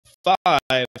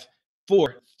5,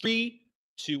 4, 3,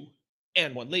 2,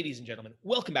 and 1. Ladies and gentlemen,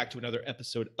 welcome back to another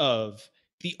episode of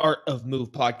the Art of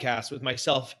Move podcast with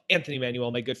myself, Anthony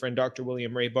Manuel, my good friend, Dr.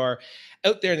 William Ray Barr,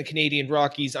 out there in the Canadian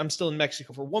Rockies. I'm still in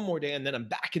Mexico for one more day, and then I'm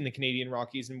back in the Canadian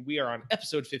Rockies, and we are on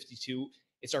episode 52.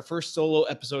 It's our first solo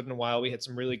episode in a while. We had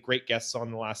some really great guests on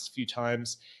the last few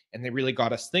times, and they really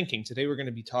got us thinking. Today, we're going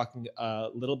to be talking a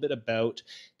little bit about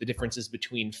the differences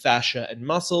between fascia and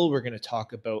muscle. We're going to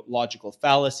talk about logical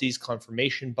fallacies,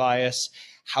 confirmation bias,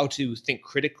 how to think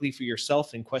critically for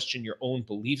yourself and question your own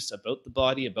beliefs about the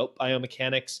body, about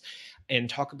biomechanics, and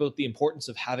talk about the importance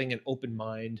of having an open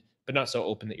mind, but not so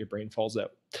open that your brain falls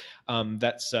out.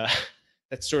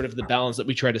 That's sort of the balance that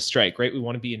we try to strike, right? We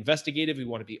want to be investigative. We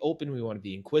want to be open. We want to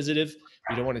be inquisitive.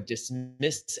 We don't want to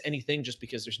dismiss anything just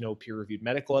because there's no peer-reviewed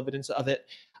medical evidence of it,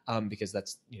 because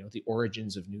that's, the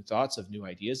origins of new thoughts, of new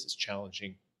ideas. Is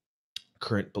challenging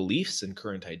current beliefs and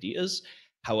current ideas.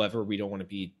 However, we don't want to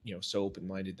be, so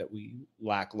open-minded that we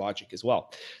lack logic as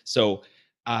well. So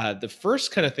the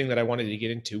first kind of thing that I wanted to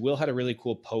get into, Will had a really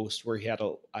cool post where he had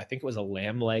I think it was a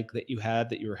lamb leg that you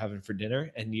were having for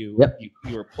dinner, and you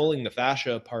were pulling the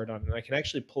fascia apart on, and I can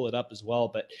actually pull it up as well,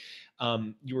 but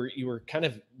you were kind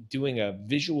of doing a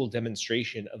visual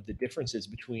demonstration of the differences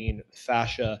between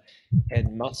fascia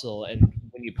and muscle. And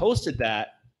when you posted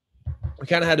that, we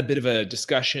kind of had a bit of a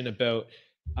discussion about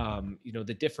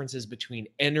the differences between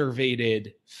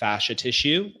innervated fascia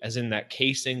tissue, as in that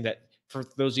casing that, for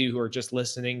those of you who are just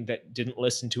listening that didn't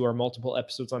listen to our multiple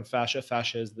episodes on fascia,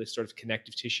 fascia is the sort of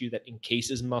connective tissue that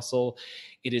encases muscle.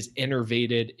 It is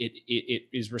innervated. It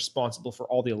is responsible for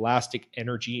all the elastic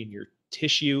energy in your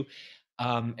tissue.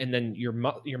 And then your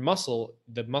muscle,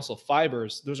 the muscle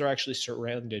fibers, those are actually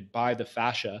surrounded by the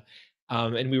fascia.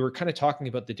 And we were kind of talking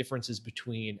about the differences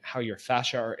between how your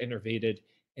fascia are innervated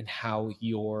and how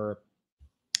your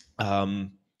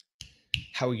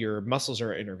muscles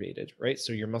are innervated, right?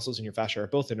 So your muscles and your fascia are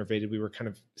both innervated. We were kind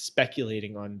of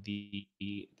speculating on the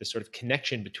sort of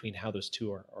connection between how those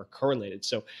two are correlated.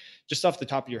 So just off the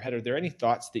top of your head, are there any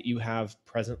thoughts that you have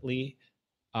presently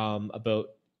about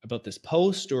this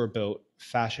post or about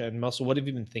fascia and muscle? What have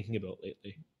you been thinking about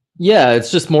lately? Yeah,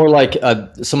 it's just more like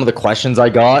some of the questions I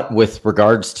got with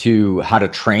regards to how to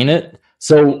train it.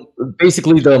 So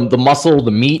basically the muscle,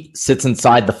 the meat sits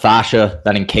inside the fascia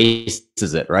that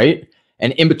encases it, right?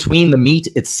 And in between the meat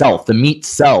itself, the meat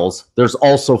cells, there's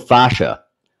also fascia.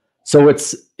 So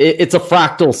it's a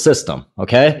fractal system,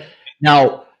 okay?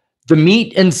 Now, the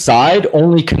meat inside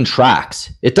only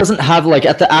contracts. It doesn't have, like,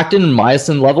 at the actin and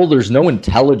myosin level, there's no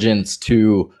intelligence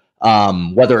to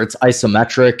whether it's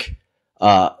isometric,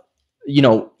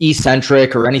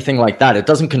 eccentric or anything like that. It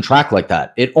doesn't contract like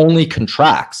that. It only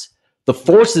contracts. The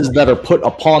forces that are put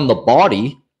upon the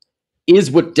body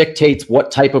is what dictates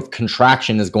what type of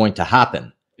contraction is going to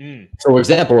happen. So, for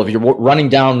example, if you're running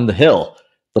down the hill,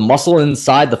 the muscle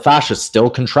inside the fascia still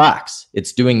contracts.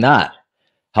 It's doing that.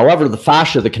 However, the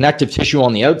fascia, the connective tissue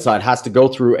on the outside, has to go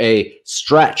through a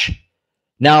stretch.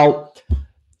 Now,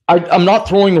 I'm not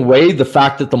throwing away the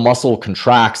fact that the muscle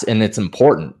contracts and it's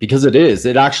important, because it is.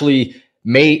 It actually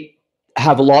may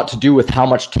have a lot to do with how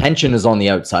much tension is on the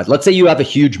outside. Let's say you have a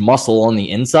huge muscle on the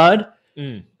inside.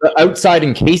 The outside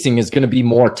encasing is going to be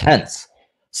more tense.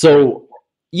 So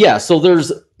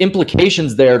there's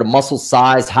implications there to muscle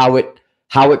size, how it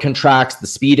contracts, the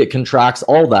speed it contracts,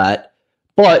 all that.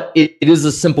 But it is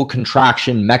a simple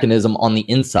contraction mechanism on the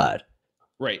inside.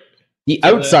 Right. The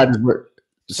outside is where.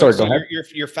 Sorry, go ahead.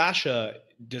 Your fascia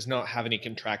does not have any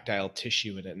contractile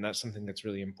tissue in it, and that's something that's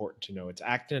really important to know. It's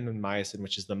actin and myosin,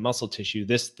 which is the muscle tissue.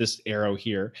 This arrow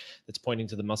here that's pointing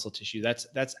to the muscle tissue,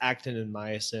 that's actin and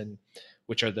myosin,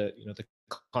 which are the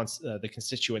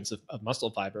constituents of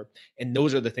muscle fiber, and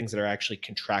those are the things that are actually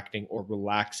contracting or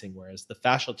relaxing. Whereas the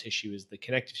fascial tissue is the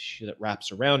connective tissue that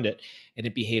wraps around it, and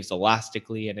it behaves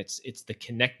elastically, and it's the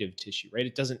connective tissue, right?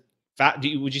 It doesn't.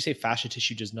 Would you say fascia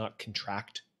tissue does not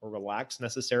contract or relax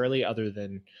necessarily, other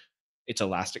than its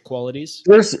elastic qualities?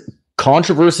 There's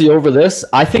controversy over this.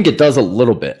 I think it does a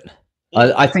little bit.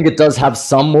 I think it does have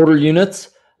some motor units.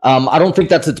 I don't think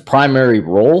that's its primary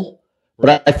role,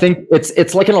 but I think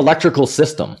it's like an electrical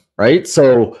system, right?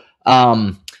 So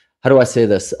how do I say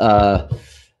this?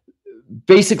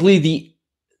 Basically,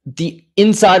 the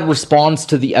inside responds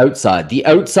to the outside. The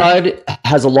outside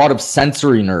has a lot of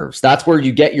sensory nerves. That's where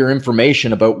you get your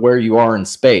information about where you are in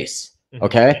space.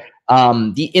 Okay.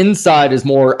 The inside is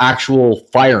more actual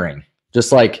firing,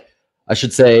 just like, I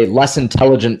should say, less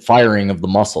intelligent firing of the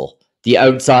muscle. The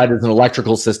outside is an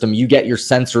electrical system. You get your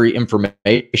sensory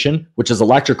information, which is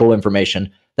electrical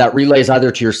information that relays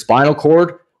either to your spinal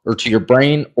cord or to your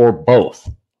brain or both.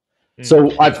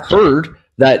 So I've heard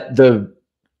that the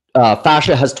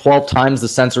fascia has 12 times the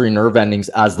sensory nerve endings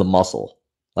as the muscle,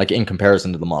 like in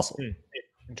comparison to the muscle.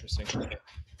 Interesting.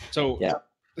 So, yeah.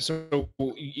 So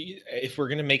if we're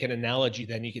going to make an analogy,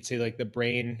 then you could say like the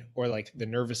brain or like the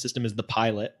nervous system is the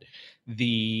pilot,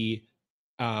 the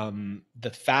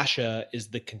fascia is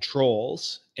the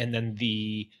controls, and then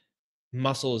the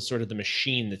muscle is sort of the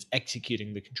machine that's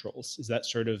executing the controls. Is that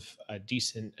sort of a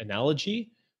decent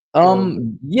analogy?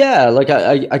 Yeah, like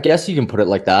I guess you can put it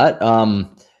like that.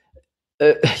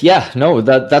 Yeah, no,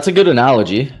 that's a good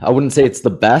analogy. I wouldn't say it's the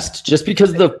best, just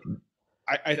because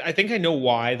I think I know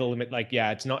why the limit. Like,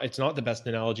 yeah, it's not the best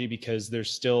analogy, because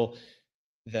there's still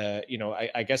the,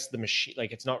 I guess the machine,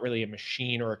 like it's not really a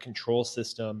machine or a control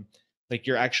system. Like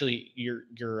you're actually you're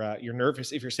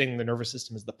nervous. If you're saying the nervous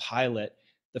system is the pilot,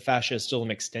 the fascia is still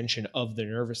an extension of the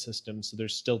nervous system. So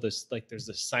there's still this, like, there's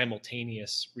this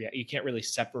simultaneous you can't really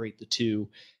separate the two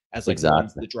as like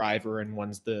one's the driver and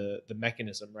one's the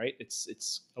mechanism, right?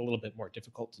 It's a little bit more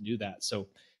difficult to do that. So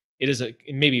it is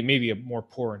maybe a more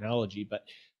poor analogy, but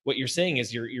what you're saying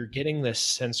is you're getting this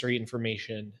sensory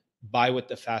information by what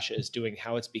the fascia is doing,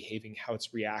 how it's behaving, how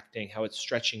it's reacting, how it's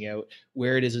stretching out,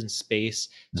 where it is in space.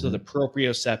 So the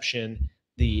proprioception,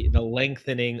 the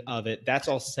lengthening of it, that's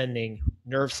all sending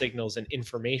nerve signals and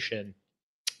information.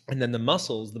 And then the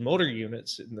muscles, the motor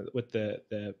units with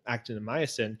the actin and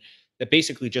myosin that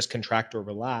basically just contract or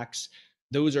relax,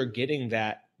 those are getting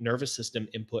that nervous system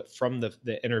input from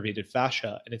the innervated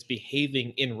fascia, and it's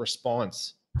behaving in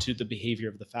response to the behavior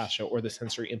of the fascia or the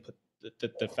sensory input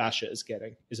that the fascia is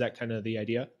getting. Is that kind of the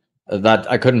idea? That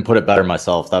I couldn't put it better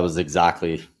myself. That was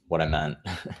exactly what I meant.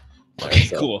 Okay,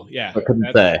 so, cool. Yeah, I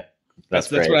couldn't say.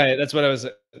 That's what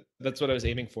I was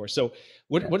aiming for. So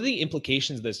what are the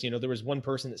implications of this? There was one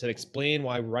person that said, explain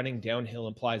why running downhill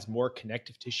implies more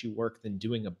connective tissue work than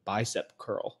doing a bicep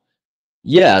curl.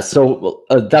 Yeah, so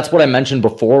that's what I mentioned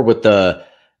before with the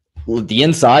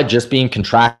inside just being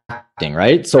contracting,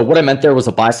 right? So what I meant there was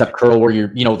a bicep curl where you're,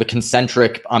 the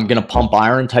concentric, I'm going to pump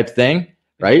iron type thing,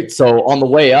 right? So on the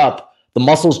way up, the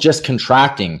muscle's just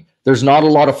contracting. There's not a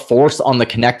lot of force on the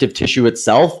connective tissue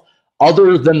itself,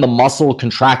 other than the muscle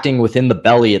contracting within the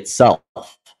belly itself.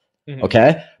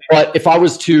 Okay. But if I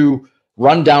was to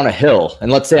run down a hill,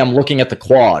 and let's say I'm looking at the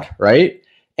quad, right?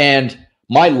 And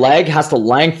my leg has to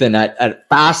lengthen at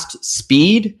fast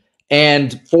speed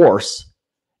and force.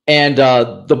 And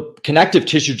the connective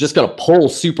tissue just got to pull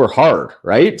super hard,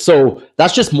 right? So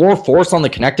that's just more force on the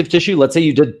connective tissue. Let's say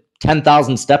you did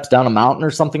 10,000 steps down a mountain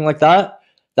or something like that.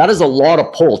 That is a lot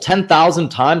of pull. 10,000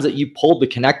 times that you pulled the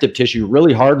connective tissue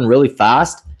really hard and really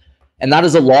fast. And that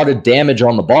is a lot of damage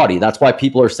on the body. That's why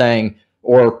people are saying,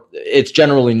 or it's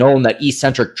generally known, that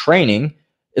eccentric training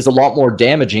is a lot more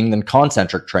damaging than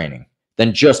concentric training,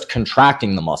 than just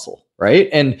contracting the muscle, right?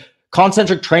 And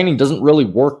concentric training doesn't really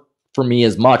work for me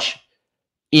as much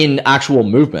in actual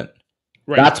movement.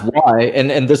 Right. That's why,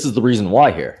 and this is the reason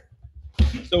why here.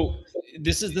 So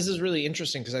this is really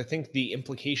interesting, because I think the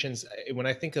implications, when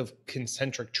I think of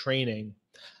concentric training,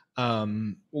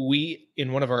 we,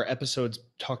 in one of our episodes,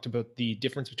 talked about the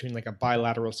difference between like a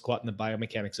bilateral squat and the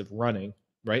biomechanics of running,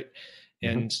 right?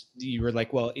 And you were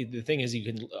like, well, the thing is, you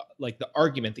can, like,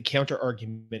 the counter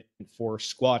argument for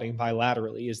squatting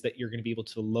bilaterally is that you're going to be able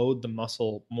to load the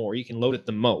muscle more. You can load it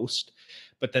the most,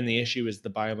 but then the issue is the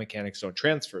biomechanics don't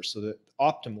transfer. So that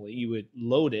optimally you would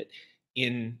load it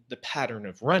in the pattern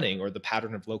of running or the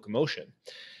pattern of locomotion.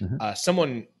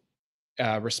 Someone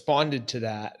responded to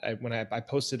that when I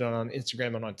posted it on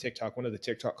Instagram and on TikTok. One of the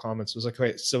TikTok comments was like,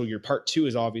 okay, so your part 2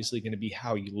 is obviously going to be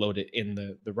how you load it in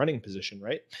the running position,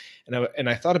 right? And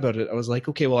I thought about it. I was like,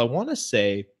 okay, well, I want to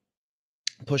say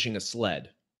pushing a sled,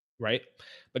 right?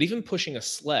 But even pushing a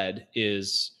sled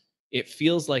it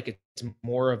feels like it's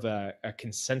more of a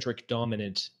concentric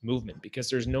dominant movement, because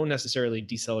there's no necessarily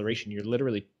deceleration. You're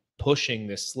literally pushing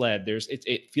this sled.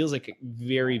 It feels like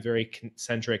very, very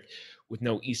concentric with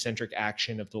no eccentric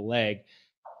action of the leg.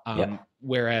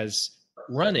 Whereas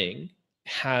running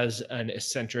has an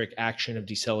eccentric action of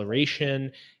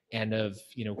deceleration and of,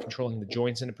 controlling the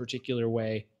joints in a particular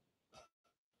way.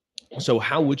 So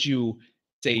how would you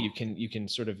say you can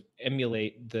sort of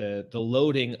emulate the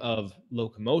loading of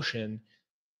locomotion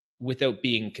without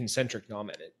being concentric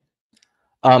dominant?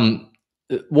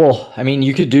 Well, I mean,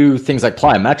 you could do things like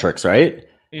plyometrics, right?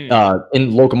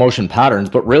 In locomotion patterns,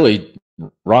 but really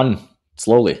run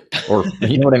slowly, or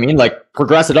you know what I mean? Like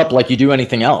progress it up like you do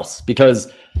anything else,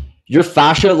 because your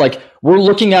fascia, like we're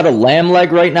looking at a lamb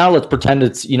leg right now. Let's pretend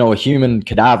it's, a human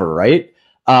cadaver, right?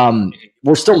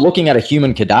 We're still looking at a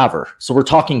human cadaver. So we're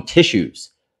talking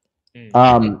tissues.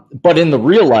 But in the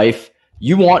real life,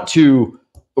 you want to,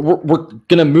 we're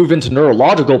going to move into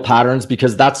neurological patterns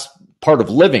because that's part of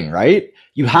living, right?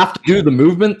 You have to do the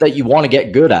movement that you want to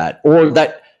get good at, or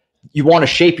that you want to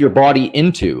shape your body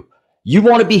into. You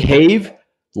want to behave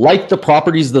like the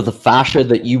properties of the fascia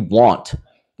that you want,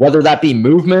 whether that be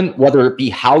movement, whether it be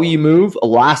how you move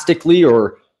elastically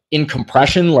or in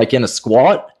compression, like in a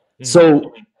squat. Mm-hmm.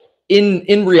 So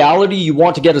in reality, you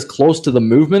want to get as close to the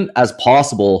movement as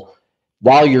possible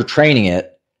while you're training it.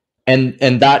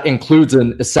 And that includes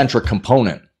an eccentric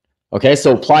component. Okay.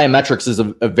 So plyometrics is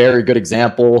a very good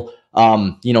example.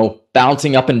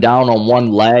 Bouncing up and down on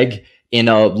one leg in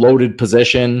a loaded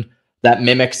position that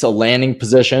mimics a landing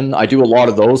position. I do a lot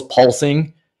of those.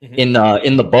 Pulsing in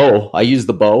the bow. I use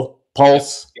the bow,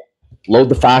 pulse, load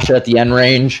the fascia at the end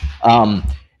range.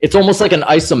 It's almost like an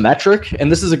isometric,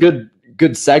 and this is a good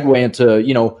segue into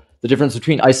the difference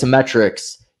between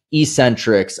isometrics,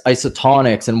 eccentrics,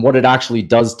 isotonics, and what it actually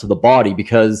does to the body.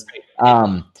 Because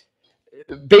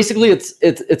basically,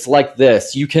 it's like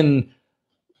this: you can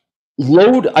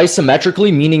load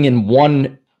isometrically, meaning in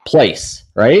one place,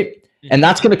 right? And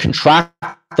that's going to contract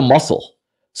the muscle.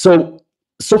 So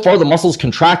far the muscle's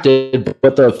contracted,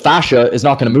 but the fascia is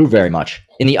not going to move very much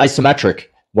in the isometric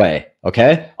way,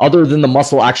 okay? Other than the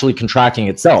muscle actually contracting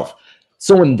itself.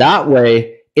 So in that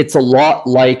way, it's a lot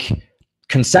like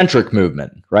concentric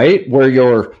movement, right? Where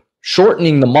you're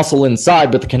shortening the muscle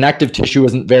inside, but the connective tissue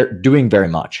isn't doing very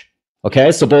much,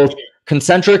 okay? So both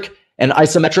concentric and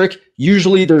isometric,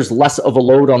 usually there's less of a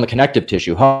load on the connective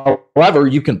tissue. However,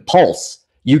 you can pulse.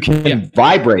 You can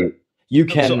vibrate. You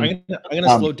can. So I'm going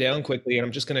to slow down quickly, and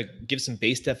I'm just going to give some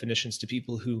base definitions to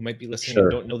people who might be listening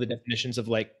and don't know the definitions of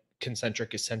like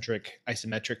concentric, eccentric,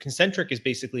 isometric. Concentric is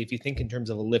basically, if you think in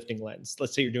terms of a lifting lens,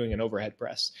 let's say you're doing an overhead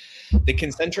press. The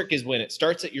concentric is when it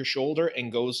starts at your shoulder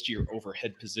and goes to your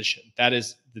overhead position. That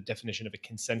is the definition of a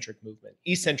concentric movement.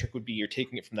 Eccentric would be you're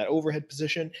taking it from that overhead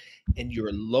position and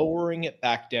you're lowering it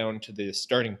back down to the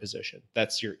starting position.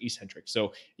 That's your eccentric.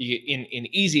 So in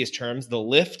easiest terms, the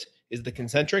lift is the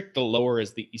concentric, the lower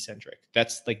is the eccentric.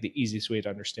 That's like the easiest way to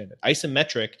understand it.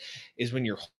 Isometric is when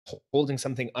you're holding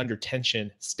something under tension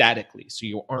statically, so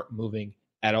you aren't moving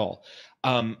at all.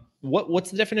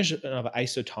 What's the definition of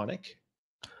isotonic?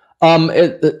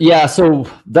 So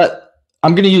that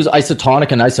I'm going to use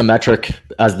isotonic and isometric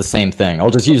as the same thing. I'll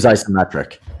just use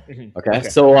isometric. Okay.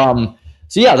 So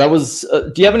yeah, that was.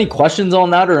 Do you have any questions on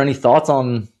that or any thoughts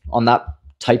on that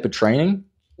type of training?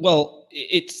 Well,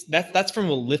 that's from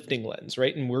a lifting lens,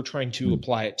 right? And we're trying to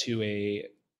apply it to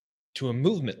a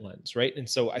movement lens, right? And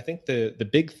so I think the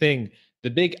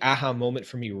big aha moment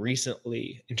for me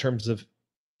recently in terms of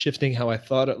shifting how I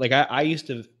thought, like I used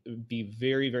to be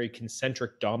very, very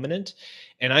concentric dominant,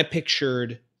 and I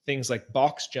pictured things like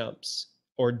box jumps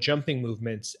or jumping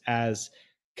movements as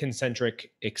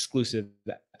concentric exclusive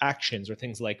actions, or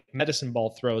things like medicine ball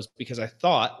throws, because I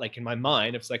thought, like in my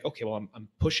mind, it's like, okay, well, I'm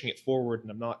pushing it forward and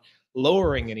I'm not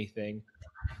lowering anything.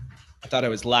 I thought I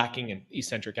was lacking in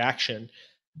eccentric action.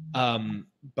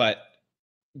 But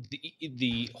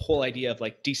the whole idea of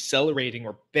like decelerating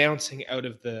or bouncing out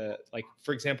of the, like,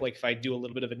 for example, like if I do a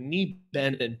little bit of a knee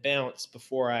bend and bounce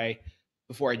before I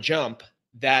jump,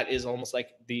 that is almost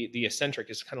like the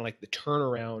eccentric is kind of like the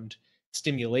turnaround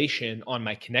stimulation on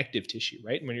my connective tissue,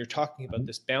 right? And when you're talking about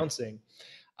this bouncing,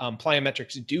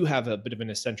 plyometrics do have a bit of an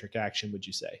eccentric action, would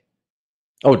you say?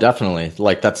 Oh, definitely.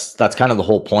 Like that's kind of the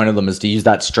whole point of them, is to use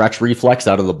that stretch reflex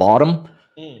out of the bottom.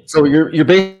 So you're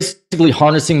basically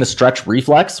harnessing the stretch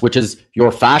reflex, which is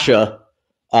your fascia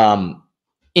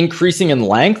increasing in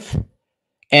length,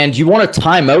 and you want to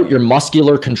time out your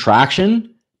muscular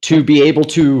contraction to be able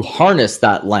to harness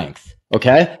that length.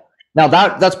 Okay. Now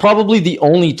that's probably the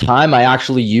only time I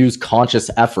actually use conscious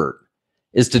effort,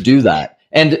 is to do that.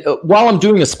 And while I'm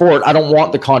doing a sport, I don't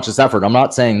want the conscious effort. I'm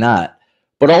not saying that,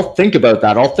 but I'll think about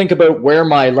that. I'll think about where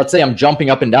let's say I'm jumping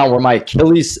up and down, where my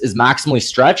Achilles is maximally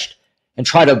stretched, and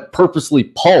try to purposely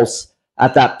pulse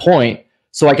at that point.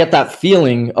 So I get that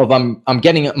feeling of I'm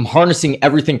harnessing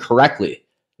everything correctly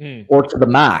or to the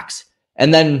max.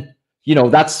 And then,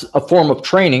 that's a form of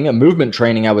training, a movement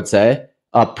training, I would say.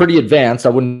 Pretty advanced. I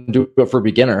wouldn't do it for a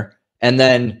beginner. And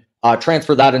then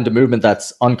transfer that into movement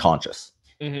that's unconscious.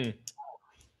 Mm-hmm.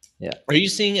 Yeah. Are you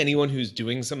seeing anyone who's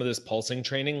doing some of this pulsing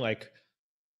training, like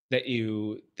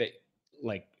who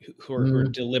are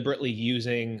deliberately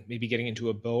using, maybe getting into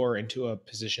a bow or into a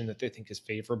position that they think is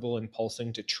favorable in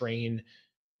pulsing to train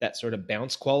that sort of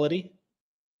bounce quality?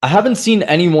 I haven't seen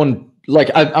anyone,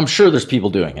 I'm sure there's people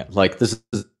doing it. Like, this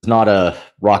is not a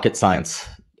rocket science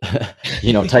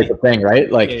type of thing,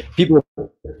 right? Like, people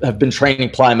have been training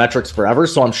plyometrics forever,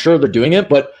 so I'm sure they're doing it.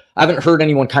 But I haven't heard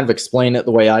anyone kind of explain it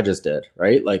the way I just did,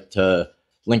 right? Like to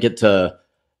link it to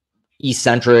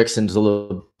eccentrics and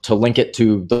to link it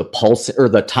to the pulse or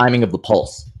the timing of the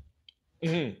pulse.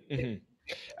 Mm-hmm, mm-hmm.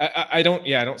 I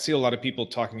don't see a lot of people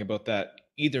talking about that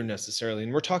either necessarily.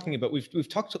 And we're talking about, we've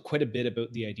talked quite a bit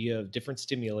about the idea of different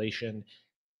stimulation,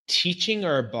 teaching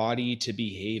our body to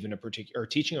behave in a particular, or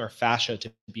teaching our fascia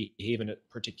to behave in a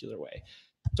particular way.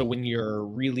 So when you're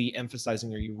really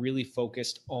emphasizing, or you really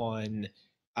focused on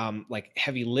like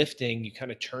heavy lifting, you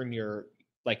kind of turn your,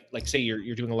 like say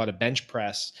you're doing a lot of bench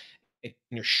press, and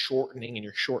you're shortening and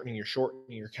you're shortening,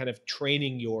 you're kind of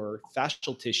training your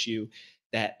fascial tissue,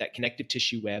 that connective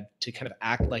tissue web, to kind of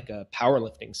act like a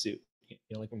powerlifting suit. You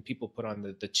know, like when people put on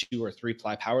the 2 or 3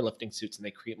 ply powerlifting suits and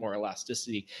they create more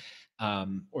elasticity,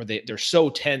 or they're so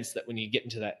tense that when you get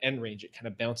into that end range, it kind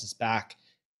of bounces back.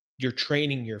 You're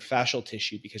training your fascial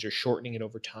tissue because you're shortening it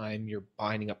over time. You're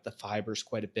binding up the fibers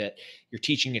quite a bit. You're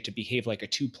teaching it to behave like a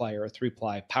 2 ply or a 3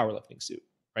 ply powerlifting suit,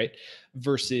 right?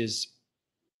 Versus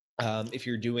if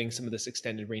you're doing some of this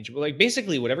extended range, like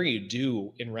basically whatever you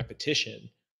do in repetition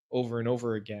over and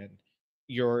over again,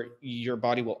 your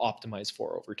body will optimize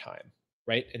for over time,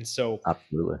 right? And so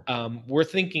Absolutely. we're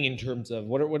thinking in terms of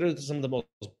what are some of the most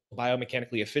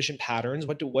biomechanically efficient patterns.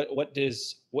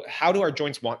 How do our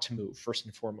joints want to move, first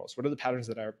and foremost? What are the patterns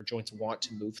that our joints want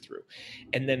to move through?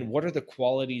 And then what are the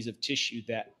qualities of tissue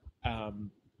that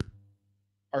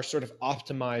are sort of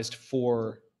optimized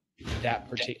for that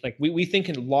particular, like we think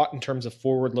a lot in terms of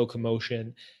forward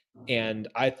locomotion, and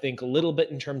I think a little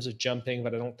bit in terms of jumping,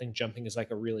 but I don't think jumping is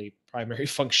like a really primary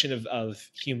function of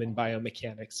human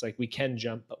biomechanics. Like we can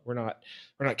jump, but we're not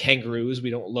kangaroos.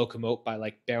 We don't locomote by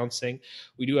like bouncing.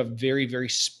 We do have very, very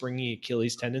springy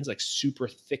Achilles tendons, like super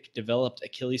thick developed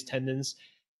Achilles tendons.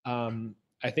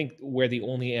 I think we're the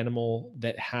only animal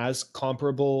that has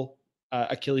comparable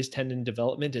Achilles tendon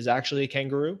development is actually a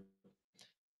kangaroo.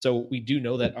 So we do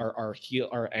know that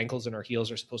our ankles and our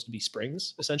heels are supposed to be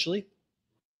springs, essentially,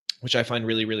 which I find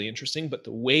really, really interesting. But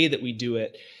the way that we do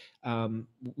it,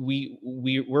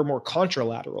 we're more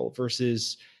contralateral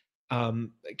versus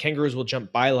kangaroos will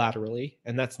jump bilaterally,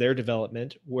 and that's their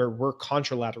development. Where we're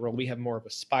contralateral, we have more of a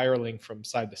spiraling from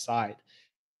side to side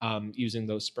using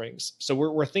those springs. So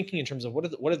we're thinking in terms of what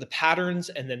are the patterns,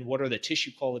 and then what are the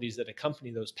tissue qualities that accompany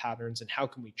those patterns, and how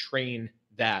can we train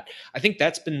that? I think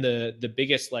that's been the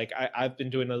biggest. Like I've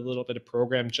been doing a little bit of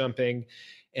program jumping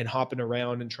and hopping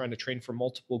around and trying to train for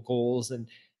multiple goals, and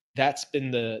that's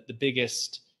been the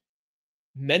biggest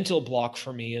mental block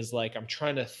for me. Is like I'm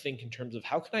trying to think in terms of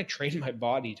how can I train my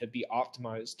body to be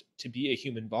optimized to be a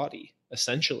human body,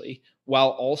 essentially,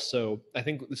 while also, I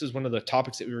think this is one of the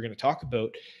topics that we were going to talk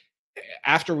about,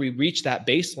 after we reach that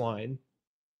baseline,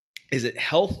 is it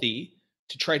healthy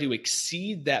to try to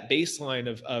exceed that baseline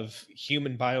of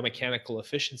human biomechanical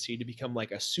efficiency to become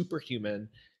like a superhuman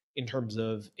in terms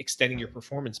of extending your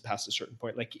performance past a certain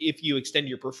point? Like if you extend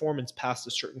your performance past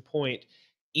a certain point,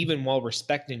 even while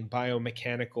respecting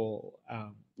biomechanical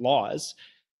laws,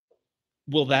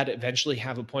 will that eventually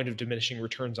have a point of diminishing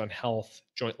returns on health,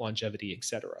 joint longevity,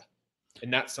 etc.?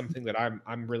 And that's something that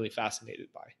I'm really fascinated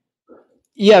by.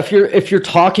 Yeah, if you're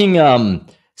talking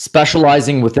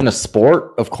specializing within a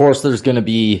sport, of course there's going to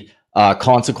be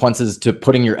consequences to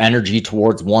putting your energy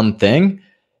towards one thing.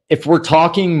 If we're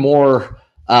talking more,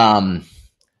 how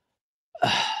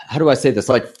do I say this,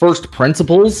 like first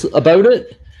principles about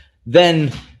it,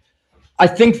 then I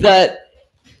think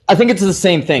it's the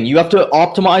same thing. You have to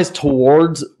optimize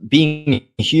towards being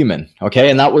human, okay?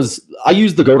 And I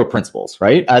use the GOTA principles,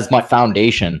 right, as my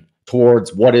foundation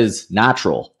towards what is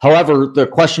natural. However, the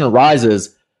question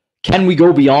arises, can we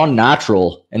go beyond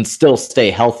natural and still stay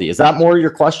healthy? Is that more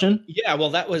your question? Yeah, well,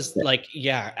 that was like,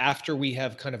 yeah, after we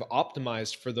have kind of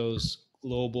optimized for those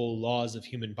global laws of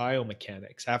human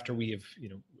biomechanics, after we have,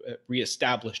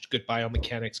 reestablished good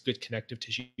biomechanics, good connective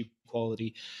tissue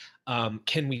quality,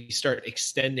 can we start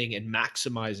extending and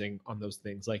maximizing on those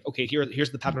things? Like, okay,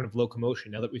 here's the pattern of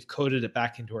locomotion. Now that we've coded it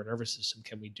back into our nervous system,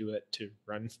 can we do it to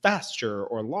run faster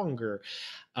or longer?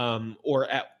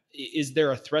 Is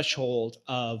there a threshold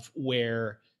of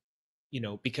where,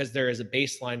 because there is a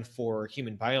baseline for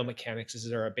human biomechanics, is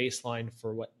there a baseline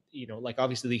for what, like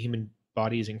obviously the human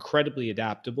body is incredibly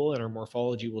adaptable and our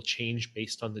morphology will change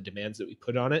based on the demands that we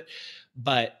put on it.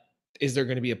 But is there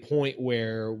going to be a point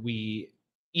where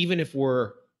even if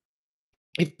our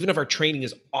training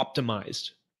is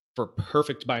optimized for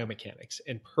perfect biomechanics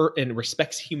and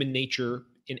respects human nature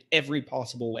in every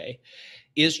possible way,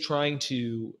 is trying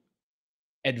to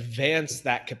advance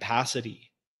that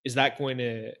capacity, is that going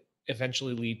to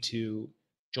eventually lead to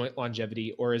joint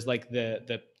longevity? Or is like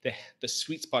the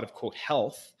sweet spot of quote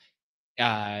health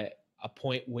a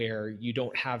point where you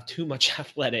don't have too much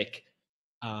athletic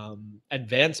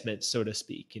advancement, so to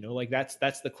speak. Like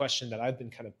that's the question that I've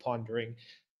been kind of pondering,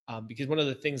 because one of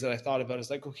the things that I thought about is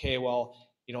like, okay, well,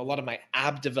 a lot of my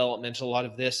ab development, a lot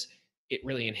of this, it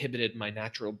really inhibited my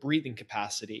natural breathing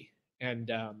capacity. And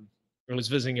I was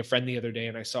visiting a friend the other day,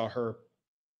 and I saw her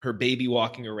baby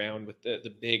walking around with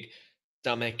the big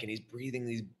stomach, and he's breathing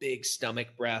these big stomach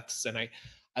breaths. And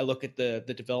I look at the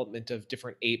development of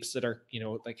different apes that are,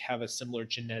 like have a similar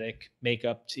genetic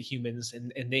makeup to humans,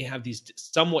 and they have these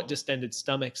somewhat distended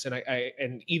stomachs. And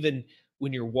and even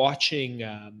when you're watching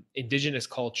indigenous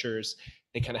cultures,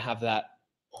 they kind of have that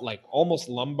like almost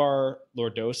lumbar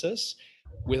lordosis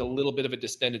with a little bit of a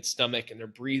distended stomach, and they're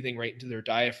breathing right into their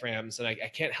diaphragms. And I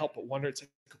can't help but wonder, it's like,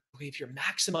 okay, if you're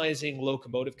maximizing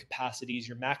locomotive capacities,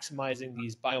 you're maximizing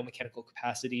these biomechanical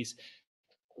capacities,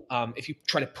 if you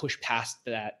try to push past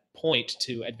that point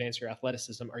to advance your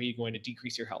athleticism, are you going to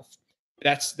decrease your health?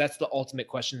 That's the ultimate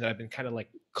question that I've been kind of like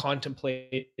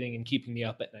contemplating and keeping me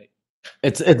up at night.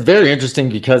 It's very interesting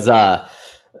because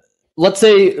let's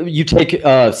say you take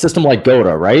a system like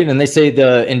Gota, right? And they say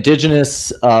the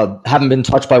indigenous haven't been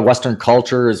touched by Western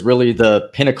culture is really the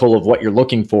pinnacle of what you're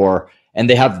looking for. And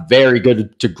they have very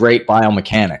good to great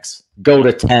biomechanics,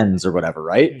 Gota 10s or whatever,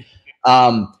 right?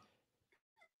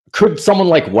 Could someone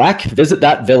like WEC visit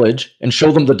that village and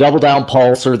show them the double down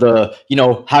pulse or the,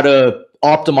 how to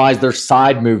optimize their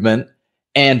side movement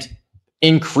and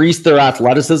increase their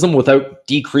athleticism without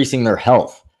decreasing their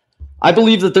health? I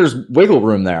believe that there's wiggle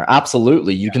room there.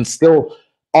 Absolutely. You can still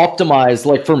optimize.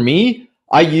 Like for me,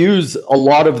 I use a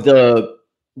lot of the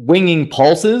winging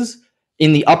pulses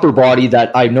in the upper body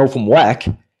that I know from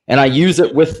WEC, and I use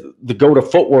it with the Gota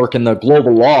footwork and the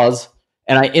global laws,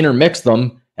 and I intermix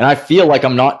them, and I feel like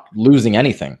I'm not losing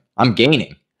anything. I'm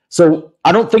gaining. So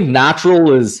I don't think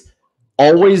natural is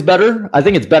always better. I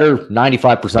think it's better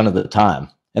 95% of the time.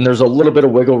 And there's a little bit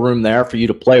of wiggle room there for you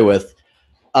to play with.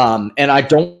 And I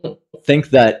don't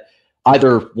think that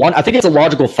either one, I think it's a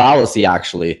logical fallacy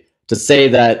actually to say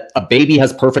that a baby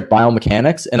has perfect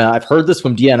biomechanics. And I've heard this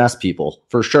from DNS people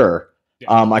for sure.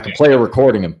 I could play a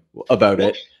recording about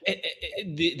it.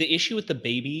 The issue with the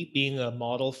baby being a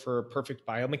model for perfect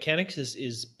biomechanics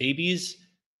is babies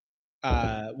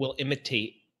will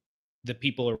imitate the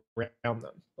people around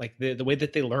them. Like the way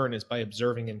that they learn is by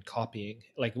observing and copying.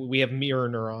 Like we have mirror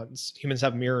neurons. Humans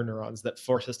have mirror neurons that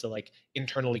force us to like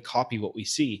internally copy what we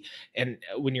see. And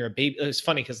when you're a baby, it's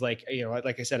funny because like,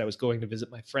 like I said, I was going to visit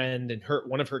my friend, and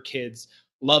one of her kids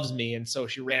loves me, and so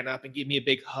she ran up and gave me a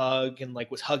big hug and like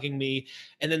was hugging me.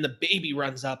 And then the baby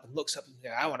runs up and looks up and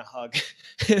like, I want a hug.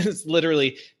 It's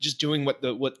literally just doing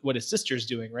what his sister's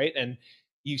doing, right? And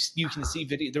you can see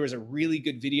video. There was a really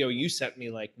good video you sent me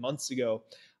like months ago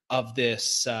of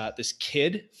this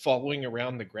kid following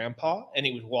around the grandpa, and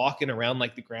he was walking around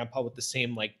like the grandpa with the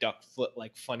same like duck foot,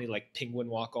 like funny like penguin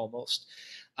walk almost.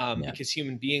 Because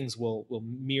human beings will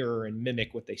mirror and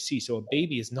mimic what they see. So a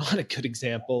baby is not a good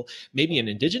example. Maybe an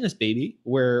indigenous baby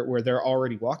where they're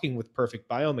already walking with perfect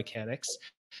biomechanics.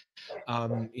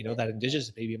 That indigenous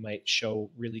baby might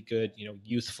show really good,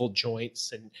 youthful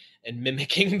joints and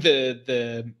mimicking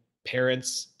the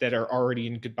parents that are already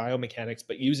in good biomechanics.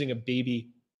 But using a baby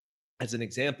as an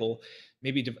example,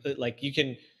 maybe like you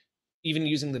can, even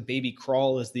using the baby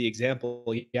crawl as the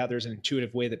example, yeah, there's an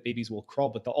intuitive way that babies will crawl,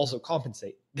 but they'll also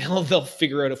compensate. They'll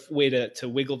figure out a way to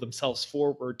wiggle themselves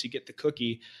forward to get the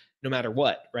cookie, no matter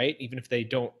what, right? Even if they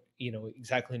don't,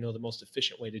 exactly know the most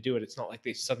efficient way to do it. It's not like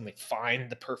they suddenly find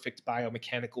the perfect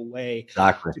biomechanical way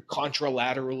to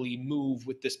contralaterally move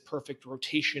with this perfect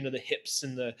rotation of the hips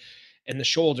and the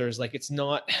shoulders. Like it's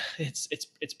not,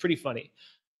 it's pretty funny.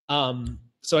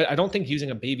 So I don't think using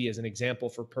a baby as an example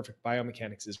for perfect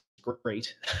biomechanics is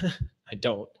great. I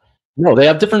don't. No, they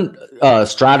have different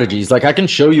strategies. Like I can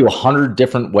show you 100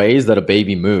 different ways that a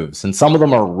baby moves, and some of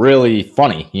them are really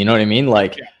funny. You know what I mean?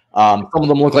 Like some of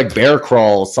them look like bear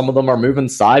crawls. Some of them are moving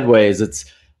sideways. It's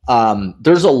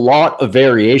there's a lot of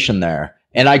variation there.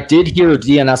 And I did hear a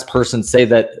DNS person say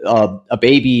that a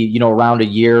baby, around a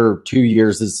year or 2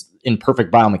 years is in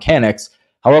perfect biomechanics.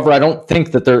 However, I don't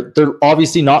think that they're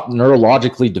obviously not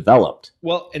neurologically developed.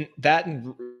 Well,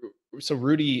 so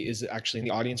Rudy is actually in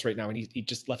the audience right now, and he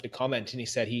just left a comment, and he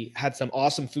said he had some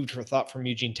awesome food for thought from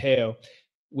Eugene Teo,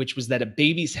 which was that a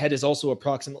baby's head is also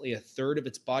approximately a third of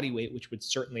its body weight, which would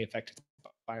certainly affect its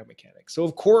biomechanics. So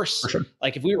of course, sure,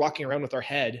 like if we were walking around with our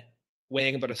head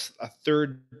weighing about a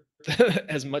third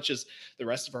as much as the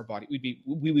rest of our body,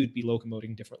 we would be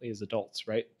locomoting differently as adults,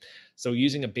 right? So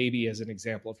using a baby as an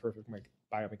example of perfect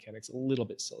biomechanics, a little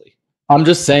bit silly. I'm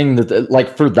just saying that,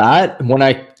 like, for that, when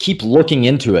I keep looking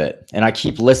into it and I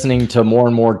keep listening to more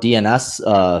and more DNS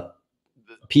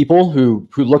people who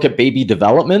look at baby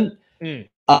development, Mm.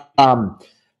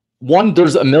 one,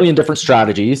 there's a million different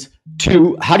strategies.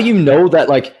 Two, how do you know that?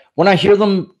 Like, when I hear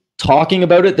them talking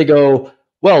about it, they go,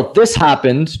 well, this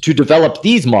happened to develop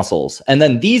these muscles, and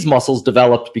then these muscles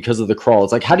developed because of the crawl.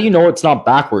 It's like, how do you know it's not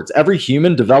backwards? Every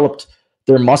human developed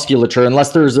their musculature,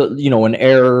 unless there's a, an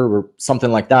error or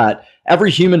something like that.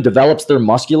 Every human develops their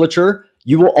musculature.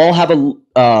 You will all have a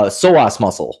psoas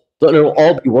muscle. It'll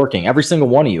all be working, every single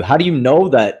one of you. How do you know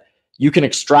that you can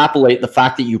extrapolate the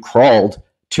fact that you crawled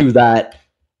to that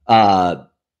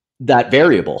that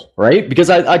variable, right?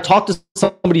 Because I talked to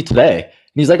somebody today, and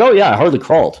he's like, "Oh yeah, I hardly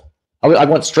crawled. I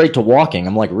went straight to walking."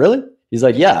 I'm like, "Really?" He's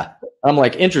like, "Yeah." I'm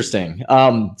like, "Interesting.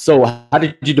 So how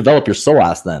did you develop your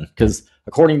psoas then? Because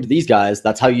according to these guys,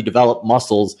 that's how you develop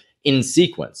muscles in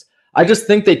sequence." I just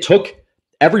think they took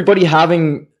everybody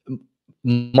having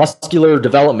muscular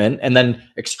development and then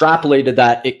extrapolated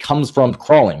that it comes from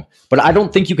crawling. But I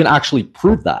don't think you can actually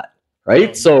prove that,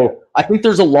 right? So I think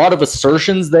there's a lot of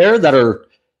assertions there that are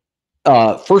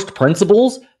first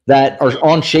principles that are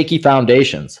on shaky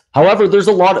foundations. However, there's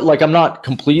a lot of, like, I'm not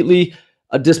completely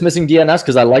dismissing DNS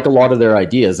because I like a lot of their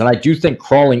ideas. And I do think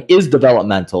crawling is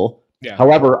developmental. Yeah.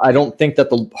 However, I don't think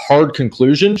that the hard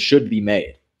conclusion should be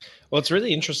made. Well, it's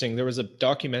really interesting. There was a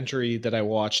documentary that I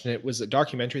watched, and it was a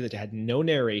documentary that had no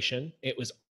narration. It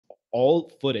was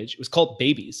all footage. It was called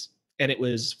Babies, and it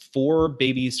was 4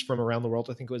 babies from around the world.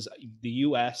 I think it was the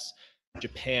US,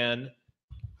 Japan,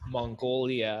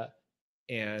 Mongolia,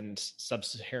 and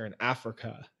sub-Saharan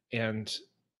Africa. And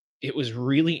it was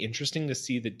really interesting to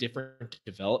see the different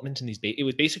development in these babies. It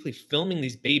was basically filming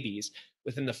these babies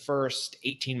within the first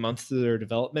 18 months of their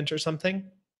development or something.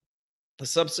 The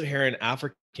sub-Saharan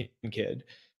African kid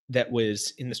that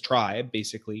was in this tribe,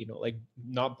 basically, like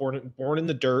not born in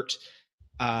the dirt,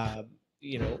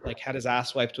 like had his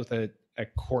ass wiped with a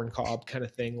corn cob kind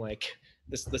of thing. Like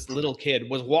this little kid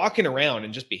was walking around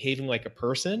and just behaving like a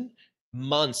person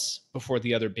months before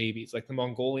the other babies. Like the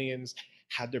Mongolians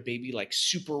had their baby like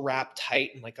super wrapped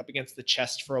tight and like up against the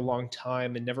chest for a long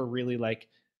time and never really like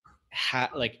had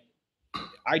like.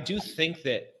 I do think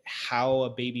that how a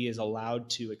baby is allowed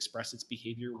to express its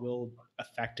behavior will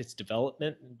affect its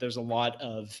development. There's a lot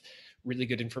of really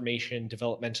good information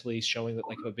developmentally showing that,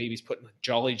 like, if a baby's put in a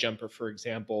jolly jumper, for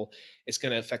example, it's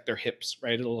going to affect their hips,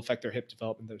 right? It'll affect their hip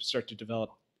development. They'll start to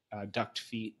develop duct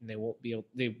feet, and they won't be able,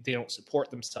 they don't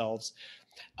support themselves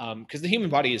because the human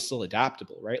body is still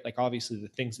adaptable, right? Like, obviously, the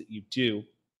things that you do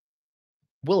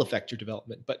will affect your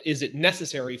development, but is it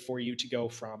necessary for you to go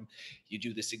from you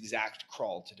do this exact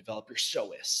crawl to develop your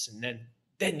psoas, and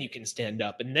then you can stand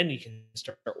up and then you can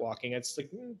start walking? It's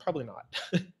like probably not.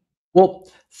 Well,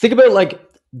 think about, like,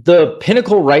 the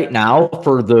pinnacle right now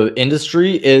for the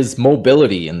industry is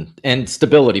mobility and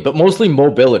stability, but mostly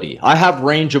mobility. I have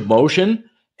range of motion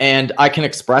and I can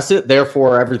express it,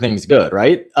 therefore everything's good,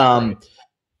 right? Right.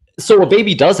 So a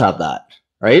baby does have that,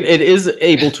 right? It is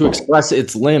able to express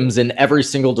its limbs in every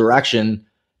single direction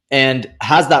and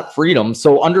has that freedom.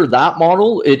 So under that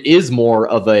model, it is more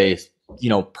of a,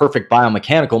 perfect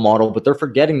biomechanical model, but they're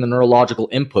forgetting the neurological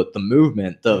input, the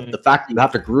movement, the fact that you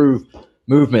have to groove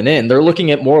movement in. They're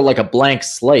looking at more like a blank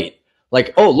slate.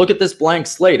 Like, oh, look at this blank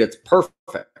slate. It's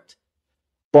perfect.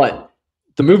 But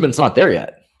the movement's not there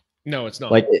yet. No, it's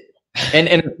not. Like, and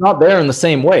it's not there in the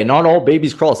same way. Not all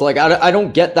babies crawl. So, like, I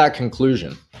don't get that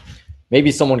conclusion.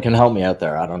 Maybe someone can help me out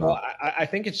there. I don't know. Well, I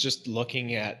think it's just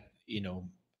looking at,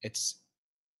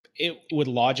 it would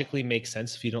logically make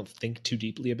sense if you don't think too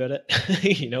deeply about it.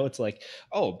 It's like,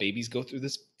 oh, babies go through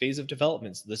this phase of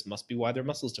development, so this must be why their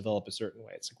muscles develop a certain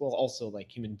way. It's like, well, also,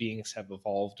 like, human beings have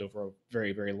evolved over a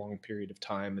very, very long period of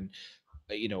time, and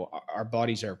our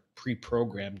bodies are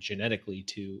pre-programmed genetically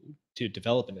to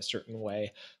develop in a certain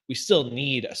way. We still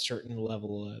need a certain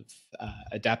level of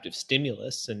adaptive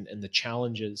stimulus and the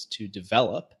challenges to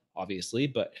develop, obviously,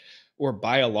 but we're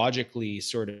biologically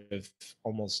sort of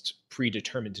almost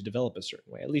predetermined to develop a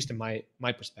certain way, at least in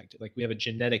my perspective. Like, we have a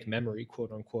genetic memory,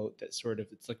 quote unquote, that sort of,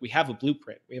 it's like we have a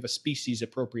blueprint. We have a species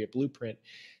appropriate blueprint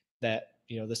that,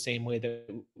 the same way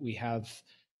that we have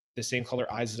the same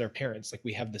color eyes as our parents, like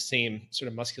we have the same sort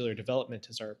of muscular development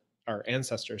as our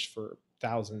ancestors for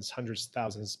thousands, hundreds of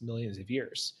thousands, millions of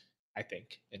years. I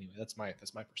think, anyway, that's my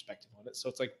perspective on it. So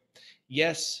it's like,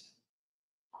 yes,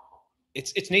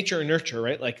 it's nature and nurture,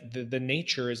 right? Like the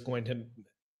nature is going to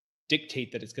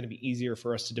dictate that it's going to be easier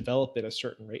for us to develop at a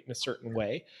certain rate in a certain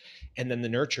way. And then the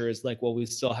nurture is like, well, we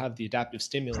still have the adaptive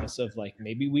stimulus of, like,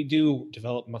 maybe we do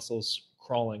develop muscles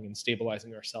crawling and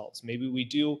stabilizing ourselves. Maybe we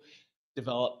do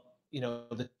develop,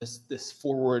 this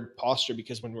forward posture,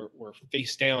 because when we're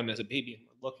face down as a baby and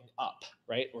we're looking up,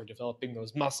 right, we're developing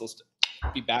those muscles to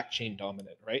be back chain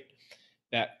dominant, right?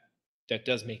 That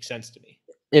does make sense to me.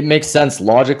 It makes sense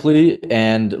logically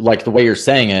and like the way you're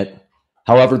saying it.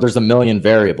 However, there's a million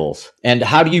variables. And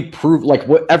how do you prove, like,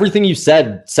 what everything you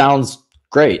said sounds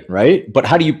great, right? But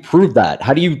how do you prove that?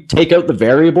 How do you take out the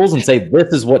variables and say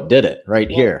this is what did it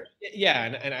here? Yeah,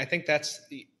 and I think that's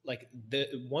the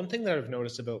one thing that I've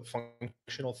noticed about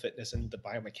functional fitness and the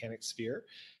biomechanics sphere,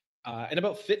 and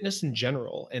about fitness in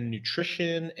general and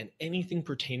nutrition and anything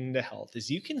pertaining to health, is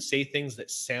you can say things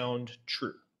that sound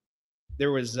true.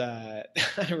 There was I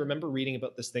remember reading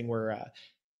about this thing where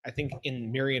I think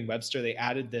in Merriam-Webster they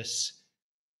added this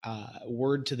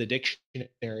word to the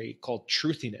dictionary called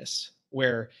truthiness,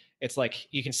 where it's like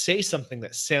you can say something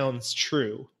that sounds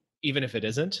true even if it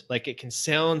isn't. Like, it can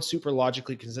sound super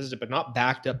logically consistent, but not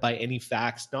backed up by any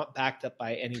facts, not backed up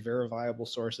by any verifiable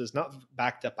sources, not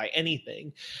backed up by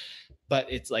anything. But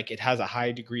it's like it has a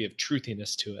high degree of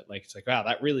truthiness to it. Like, it's like, wow,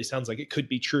 that really sounds like it could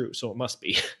be true, so it must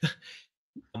be.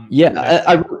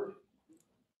 Yeah,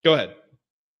 go ahead.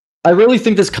 I really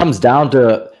think this comes down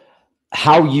to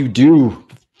how you do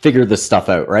figure this stuff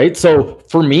out, right? So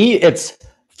for me, it's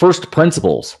first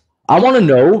principles. I want to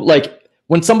know, like,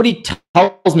 when somebody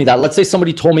tells me that, let's say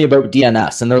somebody told me about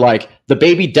DNS and they're like, the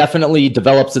baby definitely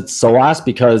develops its psoas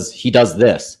because he does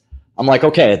this. I'm like,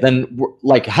 okay, then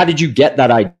like, how did you get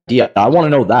that idea? I want to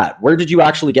know that. Where did you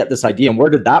actually get this idea? And where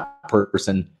did that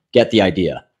person get the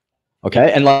idea?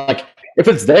 Okay. And like, if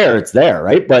it's there,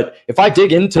 right? But if I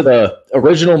dig into the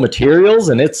original materials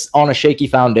and it's on a shaky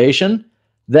foundation,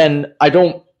 then I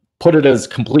don't put it as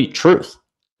complete truth.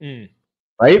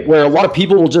 Right? Where a lot of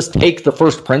people will just take the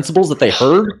first principles that they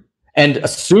heard and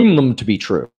assume them to be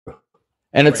true.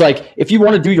 And it's like, if you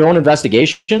want to do your own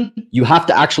investigation, you have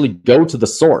to actually go to the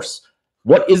source.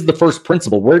 What is the first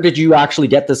principle? Where did you actually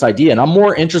get this idea? And I'm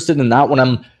more interested in that when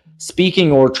I'm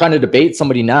speaking or trying to debate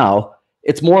somebody now.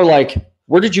 It's more like,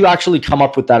 where did you actually come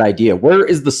up with that idea? Where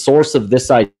is the source of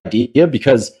this idea?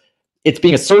 Because it's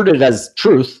being asserted as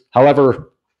truth.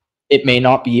 However, it may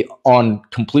not be on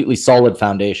completely solid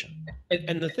foundation.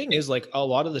 And the thing is, like, a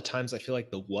lot of the times I feel like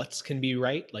the whats can be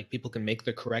right. Like, people can make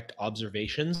the correct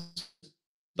observations,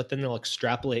 but then they'll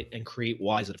extrapolate and create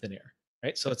whys out of thin air,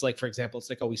 right? So it's like, for example, it's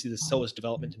like, oh, we see the psoas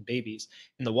development in babies,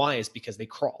 and the why is because they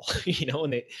crawl,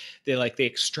 and they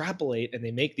extrapolate and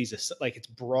they make these, like, it's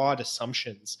broad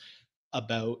assumptions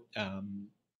about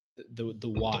the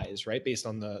whys, right? Based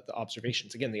on the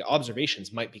observations. Again, the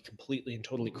observations might be completely and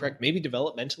totally correct. Maybe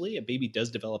developmentally, a baby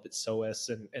does develop its psoas,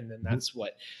 and then that's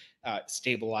what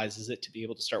stabilizes it to be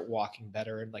able to start walking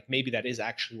better. And like, maybe that is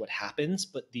actually what happens,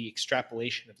 but the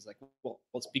extrapolation of is like, well,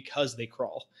 it's because they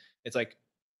crawl. It's like,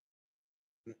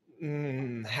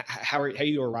 how are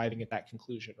you arriving at that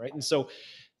conclusion, right? And so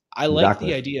I like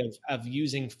the idea of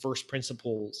using first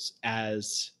principles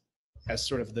as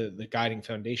sort of the guiding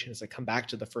foundation, as I come back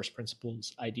to the first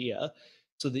principles idea,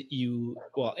 so that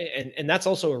and that's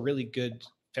also a really good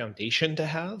foundation to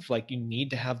have. Like, you need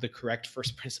to have the correct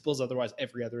first principles, otherwise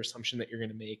every other assumption that you're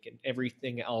going to make and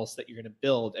everything else that you're going to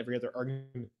build, every other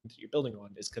argument that you're building on,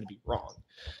 is going to be wrong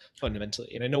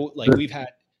fundamentally. And I know, like, we've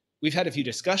had a few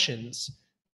discussions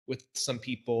with some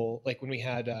people, like when we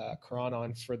had Karan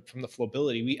on from the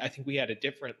Flowbility, I think we had a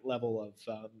different level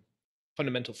of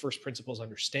fundamental first principles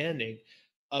understanding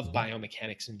of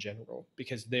biomechanics in general,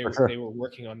 because they were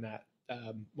working on that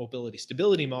mobility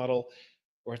stability model,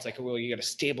 where it's like, well, you got to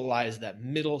stabilize that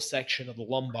middle section of the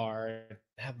lumbar and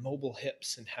have mobile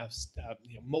hips and have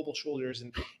mobile shoulders,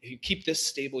 and if you keep this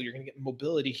stable, you're going to get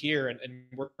mobility here. And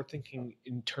we're thinking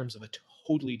in terms of a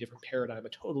totally different paradigm, a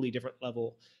totally different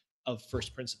level of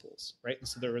first principles, right? And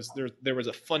so there was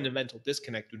a fundamental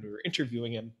disconnect when we were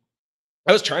interviewing him.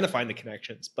 I was trying to find the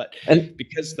connections, but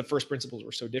because the first principles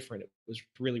were so different, it was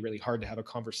really, really hard to have a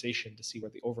conversation to see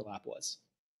where the overlap was.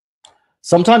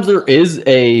 Sometimes there is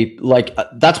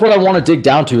that's what I want to dig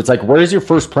down to. It's like, where's your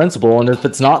first principle? And if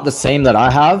it's not the same that I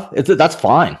have, that's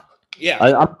fine. Yeah.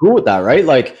 I'm cool with that, right?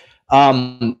 Like,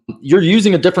 you're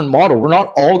using a different model. We're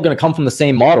not all going to come from the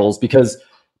same models, because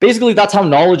basically that's how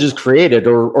knowledge is created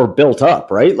or built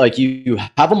up, right? Like, you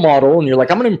have a model and you're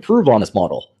like, I'm going to improve on this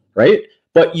model, right?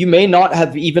 But you may not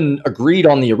have even agreed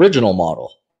on the original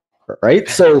model, right?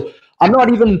 So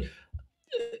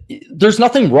there's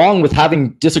nothing wrong with having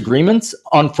disagreements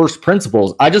on first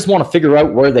principles. I just want to figure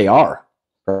out where they are,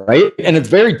 right? And it's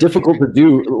very difficult to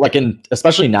do, like,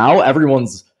 especially now,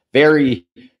 everyone's very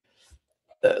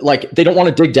like they don't want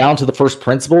to dig down to the first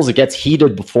principles. It gets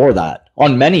heated before that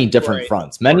on many different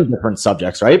fronts, many different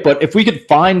subjects, right? But if we could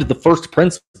find the first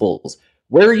principles,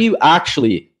 where are you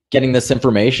actually getting this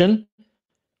information?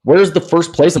 Where's the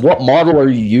first place, and what model are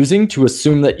you using to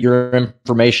assume that your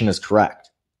information is correct?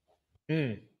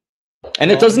 And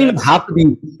it doesn't even have to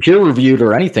be peer reviewed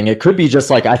or anything. It could be just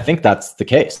like, I think that's the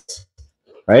case,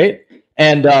 right?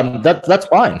 And that's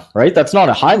fine, right? That's not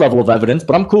a high level of evidence,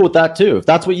 but I'm cool with that too. If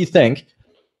that's what you think,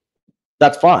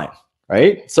 that's fine,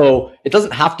 right? So it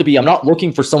doesn't have to be, I'm not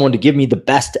looking for someone to give me the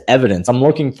best evidence. I'm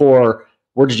looking for,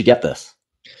 where did you get this?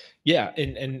 Yeah,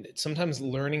 and sometimes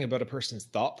learning about a person's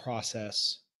thought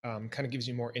process kind of gives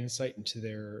you more insight into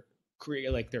their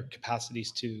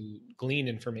capacities to glean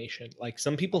information. Like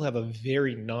some people have a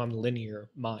very non-linear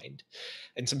mind,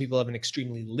 and some people have an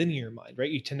extremely linear mind, right?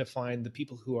 You tend to find the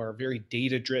people who are very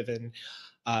data-driven,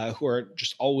 who are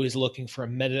just always looking for a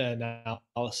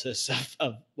meta-analysis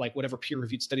of like whatever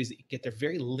peer-reviewed studies that you get. They're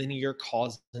very linear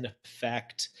cause and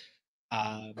effect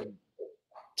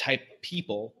type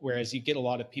people, whereas you get a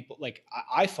lot of people like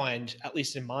I find, at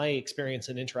least in my experience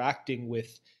in interacting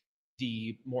with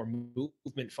the more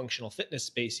movement functional fitness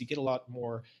space, you get a lot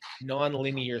more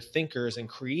non-linear thinkers and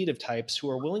creative types who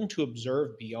are willing to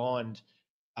observe beyond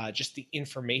just the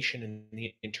information and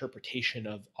the interpretation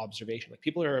of observation. Like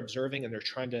people are observing and they're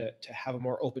trying to have a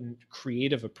more open,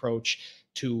 creative approach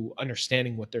to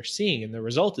understanding what they're seeing, and the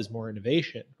result is more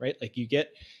innovation, right? Like you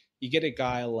get a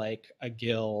guy like a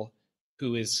Gill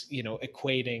who is,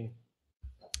 equating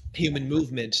human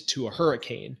movement to a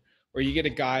hurricane, or you get a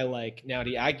guy like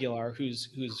Naudi Aguilar who's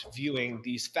viewing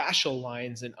these fascial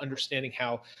lines and understanding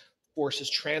how force is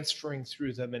transferring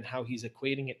through them and how he's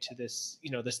equating it to this,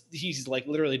 he's like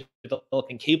literally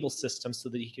developing cable systems so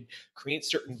that he could create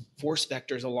certain force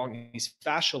vectors along these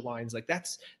fascial lines. Like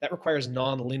that requires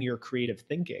non-linear creative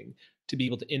thinking to be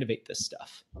able to innovate this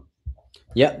stuff.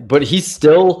 Yeah, but he's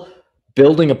still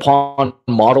building upon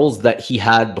models that he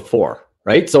had before,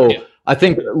 right? So yeah. I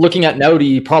think looking at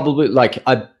Naudi, probably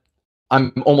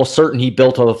I'm almost certain he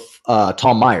built off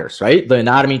Tom Myers, right? The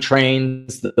anatomy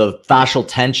trains, the fascial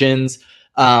tensions.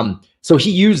 So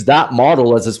he used that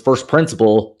model as his first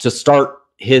principle to start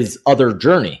his other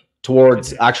journey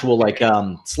towards actual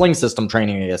sling system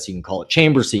training, I guess you can call it,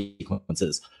 chamber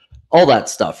sequences, all that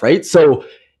stuff, right? So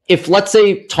if, let's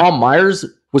say, Tom Myers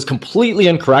was completely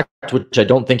incorrect, which I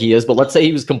don't think he is, but let's say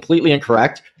he was completely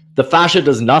incorrect, the fascia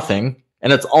does nothing,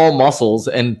 and it's all muscles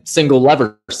and single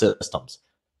lever systems.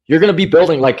 You're going to be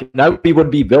building, now we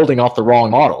would be building off the wrong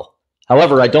model.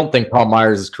 However, I don't think Tom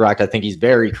Myers is correct. I think he's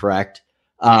very correct.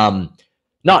 Not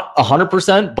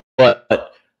 100%,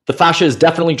 but the fascia is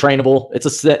definitely trainable.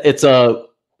 It's a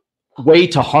way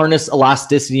to harness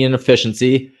elasticity and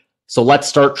efficiency. So let's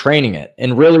start training it.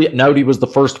 And really, Naudi was the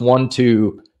first one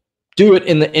to do it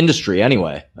in the industry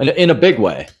anyway, in a big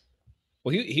way.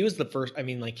 Well, he was the first. I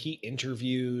mean, he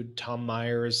interviewed Tom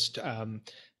Myers.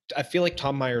 I feel like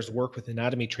Tom Myers' work with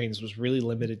anatomy trains was really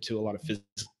limited to a lot of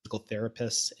physical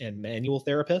therapists and manual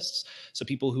therapists. So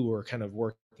people who were kind of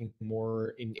working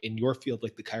more in your field,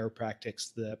 like the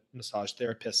chiropractics, the massage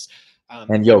therapists,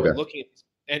 and yoga. Looking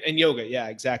at, and yoga, yeah,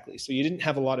 exactly. So you didn't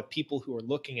have a lot of people who were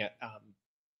looking at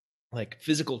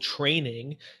physical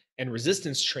training and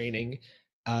resistance training,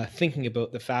 thinking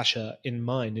about the fascia in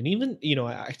mind. And even,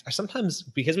 I sometimes,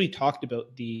 because we talked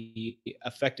about the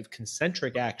effect of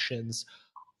concentric actions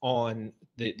on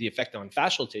the effect on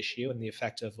fascial tissue, and the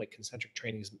effect of concentric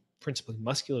training is principally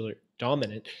muscular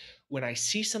dominant. When I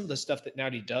see some of the stuff that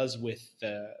Naudi does with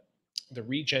the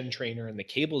regen trainer and the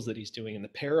cables that he's doing and the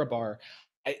parabar,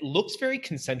 it looks very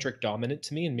concentric dominant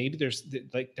to me. And maybe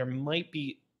there might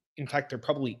be, in fact, there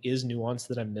probably is nuance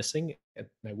that I'm missing, and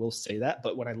I will say that.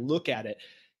 But when I look at it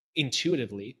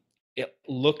intuitively, it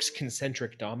looks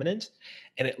concentric dominant,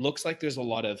 and it looks like there's a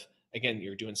lot of, again,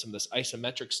 you're doing some of this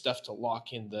isometric stuff to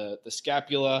lock in the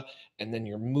scapula, and then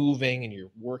you're moving and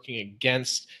you're working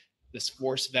against this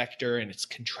force vector, and it's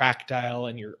contractile,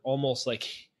 and you're almost like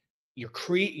you're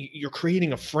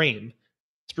creating a frame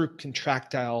through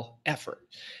contractile effort.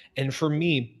 And for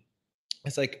me,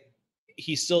 it's like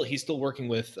he's still working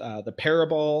with the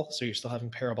parabol, so you're still having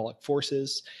parabolic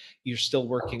forces. You're still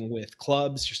working with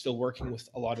clubs. You're still working with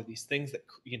a lot of these things that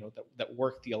that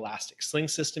work the elastic sling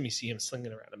system. You see him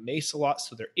slinging around a mace a lot,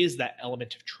 so there is that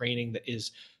element of training that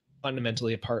is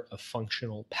fundamentally a part of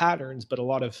functional patterns. But a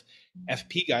lot of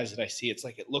FP guys that I see, it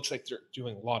looks like they're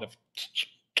doing a lot of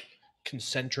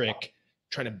concentric,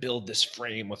 trying to build this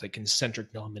frame with a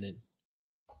concentric dominant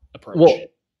approach. Well,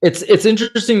 it's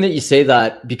interesting that you say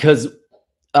that, because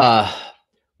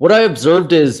what I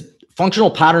observed is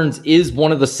functional patterns is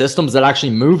one of the systems that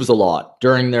actually moves a lot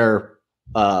during their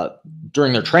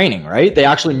training, right? They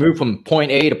actually move from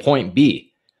point A to point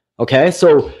B. Okay,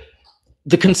 so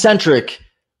the concentric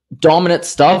dominant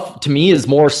stuff to me is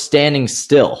more standing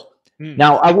still.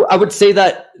 Now, I would say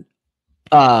that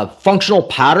functional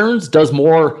patterns does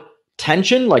more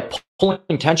tension, like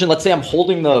pulling tension. Let's say I'm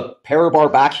holding the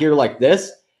parabar back here like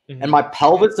this, and my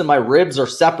pelvis and my ribs are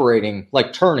separating,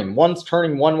 like turning. One's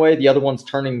turning one way, the other one's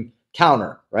turning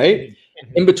counter, right?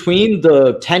 In between,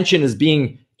 the tension is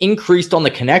being increased on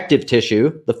the connective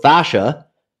tissue, the fascia,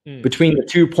 between the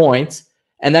 2 points,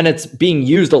 and then it's being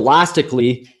used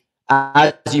elastically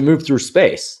as you move through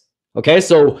space. Okay,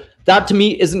 so that to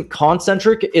me isn't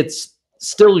concentric. It's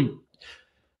still,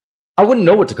 I wouldn't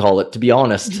know what to call it, to be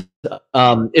honest.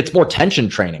 It's more tension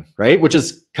training, right? Which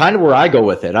is kind of where I go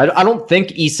with it. I don't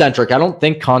think eccentric. I don't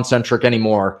think concentric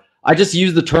anymore. I just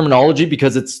use the terminology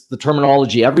because it's the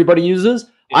terminology everybody uses.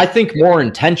 Yeah. I think more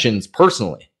in tensions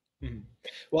personally.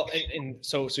 Well, and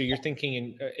so you're thinking,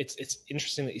 in it's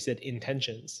interesting that you said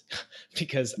intentions,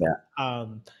 because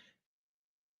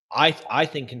I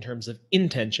think in terms of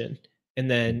intention, and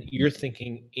then you're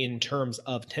thinking in terms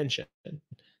of tension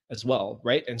as well,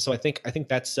 right? And so I think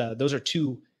that's those are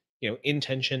two,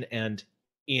 intention and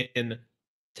in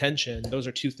tension. Those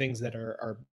are two things that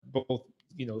are both,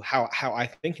 how I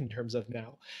think in terms of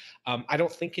now. I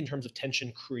don't think in terms of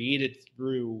tension created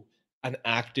through an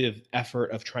active effort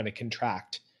of trying to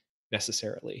contract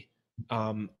necessarily.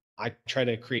 I try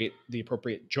to create the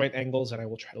appropriate joint angles, and I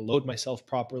will try to load myself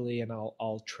properly, and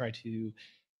I'll try to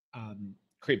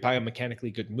create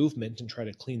biomechanically good movement and try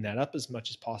to clean that up as much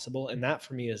as possible. And that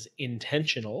for me is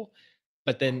intentional,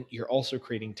 but then you're also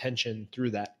creating tension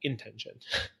through that intention.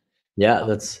 Yeah,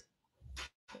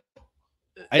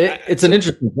 it's an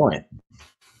interesting point.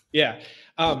 Yeah.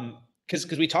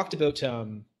 Because we talked about,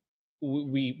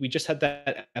 we just had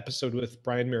that episode with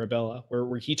Brian Mirabella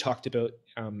where he talked about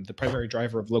the primary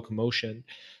driver of locomotion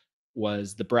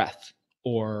was the breath,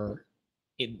 or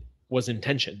it was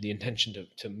intention, the intention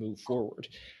to move forward.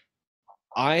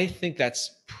 I think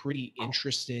that's pretty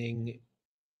interesting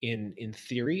in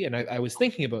theory. And I was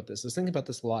thinking about this. I was thinking about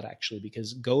this a lot, actually,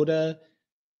 because GOTA,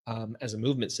 as a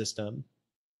movement system,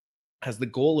 has the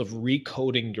goal of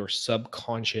recoding your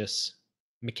subconscious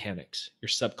mechanics, your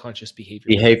subconscious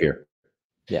behavior.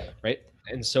 Yeah. Right.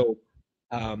 And so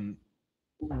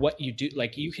what you do,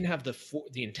 like, you can have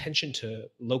the intention to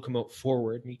locomote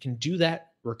forward, and you can do that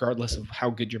regardless of how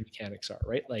good your mechanics are,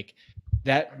 right? Like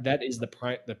that is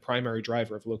the primary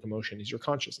driver of locomotion is your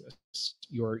consciousness.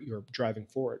 You're driving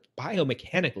forward.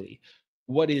 Biomechanically,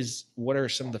 what are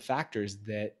some of the factors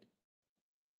that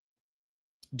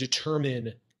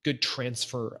determine good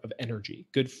transfer of energy,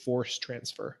 good force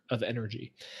transfer of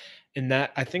energy? And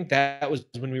that, I think that was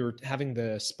when we were having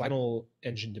the spinal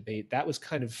engine debate, that was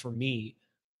kind of, for me,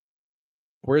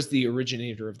 where's the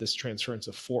originator of this transference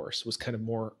of force was kind of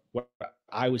more what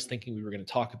I was thinking we were going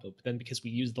to talk about. But then because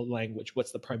we used the language,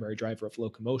 what's the primary driver of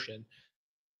locomotion,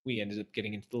 we ended up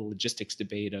getting into the logistics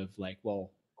debate of like,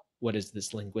 well, what is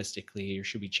this linguistically, or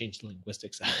should we change the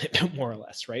linguistics more or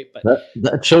less, right? But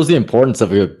that shows the importance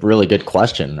of a really good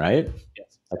question, right?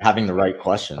 Yes. Like having the right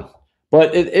question.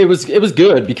 But it was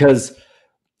good because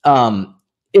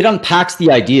it unpacks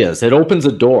the ideas. It opens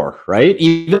a door, right?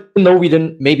 Even though we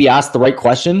didn't maybe ask the right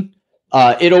question,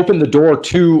 it opened the door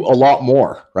to a lot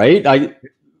more, right?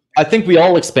 I think we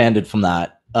all expanded from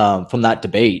that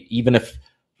debate, even if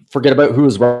forget about who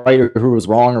was right or who was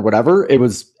wrong or whatever. It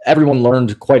was, everyone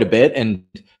learned quite a bit and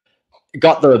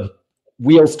got the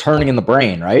wheels turning in the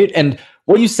brain, right? And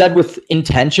what you said with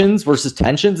intentions versus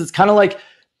tensions, it's kind of like,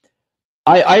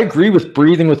 I agree with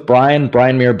breathing with Brian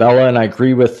Mirabella, and I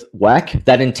agree with Weck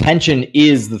that intention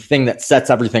is the thing that sets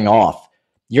everything off.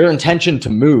 Your intention to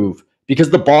move,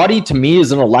 because the body to me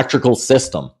is an electrical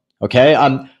system. Okay,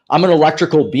 I'm an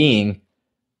electrical being,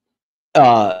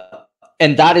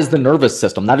 and that is the nervous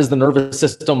system. That is the nervous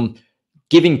system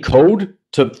giving code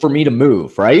for me to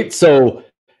move. Right, so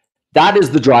that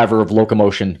is the driver of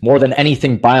locomotion more than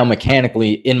anything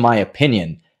biomechanically, in my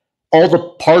opinion. All the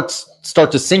parts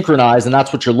start to synchronize, and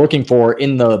that's what you're looking for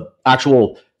in the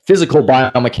actual physical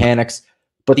biomechanics,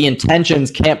 but the intentions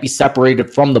can't be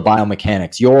separated from the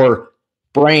biomechanics. Your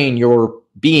brain, your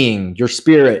being, your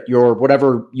spirit, your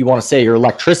whatever you want to say, your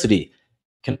electricity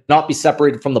cannot be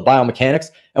separated from the biomechanics.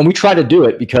 And we try to do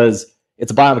it because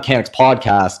it's a biomechanics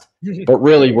podcast, but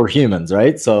really we're humans,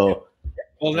 right? So,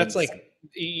 well, that's like,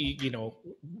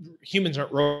 humans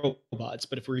aren't robots,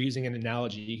 but if we're using an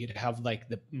analogy, you could have like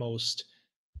the most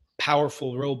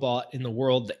powerful robot in the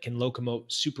world that can locomote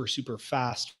super, super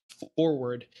fast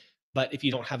forward. But if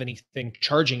you don't have anything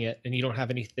charging it and you don't have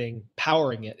anything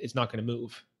powering it, it's not going to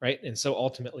move, right? And so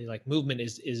ultimately, like, movement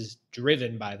is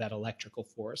driven by that electrical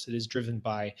force. It is driven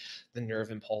by the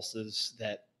nerve impulses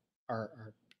that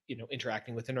are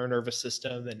interacting within our nervous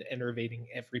system and innervating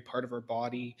every part of our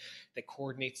body, that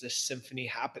coordinates this symphony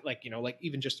happen, like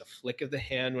even just a flick of the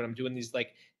hand when I'm doing these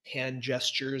like hand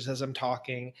gestures as I'm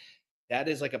talking. That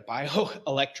is like a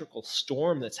bioelectrical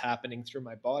storm that's happening through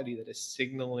my body that is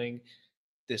signaling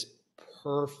this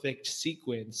perfect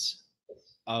sequence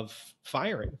of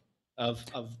firing, of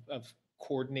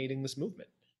coordinating this movement.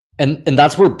 And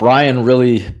that's where Brian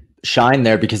really shined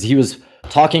there, because he was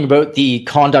talking about the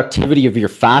conductivity of your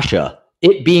fascia.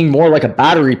 It being more like a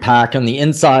battery pack. On the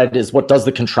inside is what does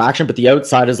the contraction, but the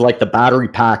outside is like the battery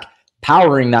pack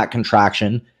powering that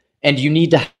contraction. And you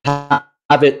need to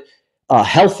have it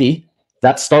healthy.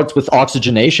 That starts with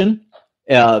oxygenation,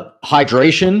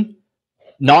 hydration,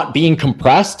 not being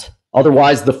compressed.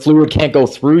 Otherwise, the fluid can't go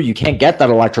through. You can't get that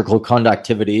electrical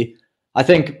conductivity. I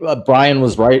think Brian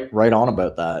was right on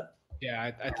about that.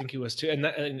 Yeah, I think he was too. And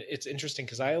it's interesting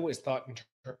because I always thought in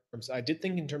terms, I did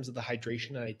think in terms of the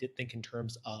hydration, and I did think in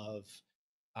terms of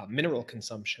mineral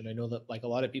consumption. I know that like a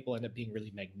lot of people end up being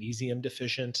really magnesium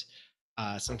deficient,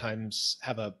 sometimes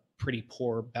have a pretty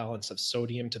poor balance of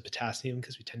sodium to potassium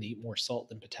because we tend to eat more salt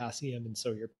than potassium. And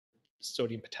so your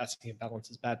sodium potassium balance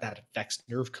is bad. That affects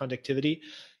nerve conductivity.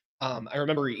 I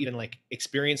remember even like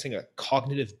experiencing a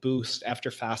cognitive boost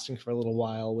after fasting for a little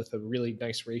while with a really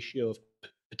nice ratio of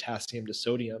potassium to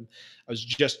sodium. I was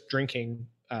just drinking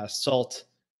salt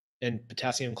and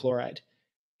potassium chloride,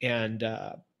 and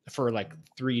for like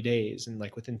 3 days, and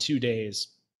like within 2 days,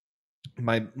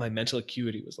 my mental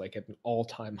acuity was like at an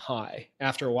all-time high.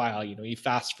 After a while, you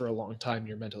fast for a long time,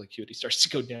 your mental acuity starts to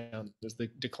go down. There's the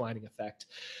declining effect,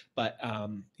 but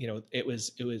it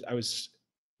was I was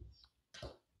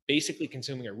basically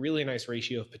consuming a really nice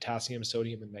ratio of potassium,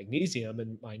 sodium, and magnesium,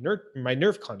 and my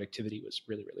nerve conductivity was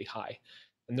really, really high,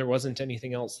 and there wasn't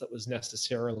anything else that was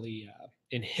necessarily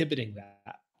inhibiting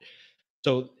that.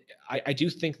 So I do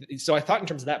think so. I thought in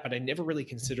terms of that, but I never really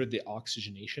considered the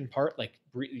oxygenation part, like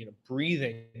breathing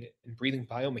and breathing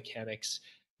biomechanics.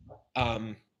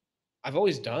 I've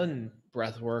always done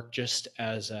breath work just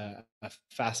as a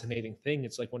fascinating thing.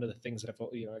 It's like one of the things that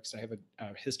because I have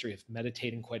a history of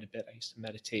meditating quite a bit. I used to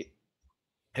meditate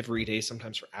every day,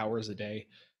 sometimes for hours a day.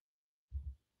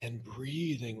 And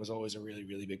breathing was always a really,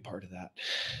 really big part of that.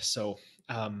 So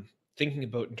thinking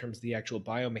about in terms of the actual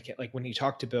biomechanics, like when you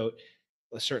talked about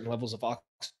certain levels of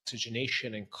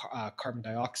oxygenation and carbon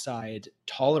dioxide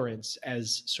tolerance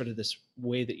as sort of this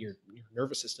way that your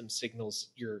nervous system signals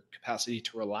your capacity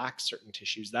to relax certain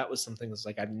tissues, that was something that's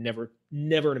like I've never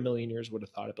in a million years would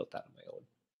have thought about that on my own.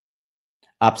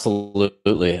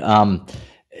 Absolutely.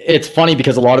 It's funny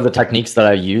because a lot of the techniques that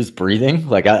I use breathing,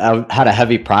 like I had a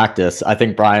heavy practice. I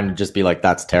think Brian would just be like,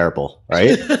 "That's terrible,"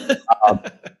 right?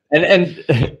 And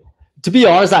to be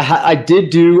honest, I did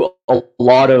do a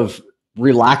lot of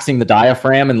relaxing the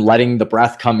diaphragm and letting the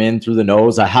breath come in through the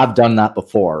nose. I have done that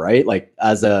before, right? Like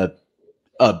as a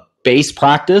base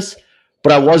practice,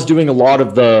 but I was doing a lot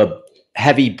of the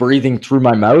heavy breathing through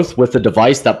my mouth with a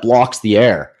device that blocks the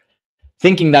air,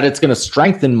 thinking that it's going to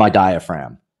strengthen my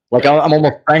diaphragm. Like I'm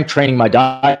almost strength training my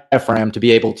diaphragm to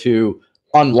be able to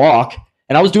unlock.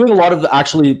 And I was doing a lot of the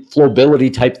actually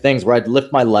flowability type things where I'd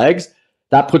lift my legs.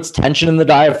 That puts tension in the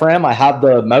diaphragm. I have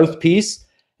the mouthpiece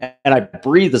and I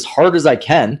breathe as hard as I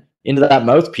can into that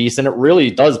mouthpiece, and it really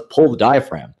does pull the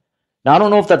diaphragm. Now, I don't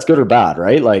know if that's good or bad,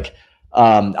 right? Like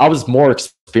I was more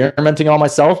experimenting on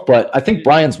myself, but I think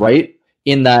Brian's right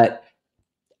in that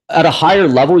at a higher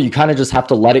level, you kind of just have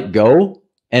to let it go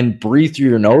and breathe through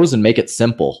your nose and make it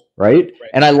simple, right?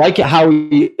 And I like it how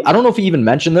I don't know if he even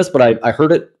mentioned this, but I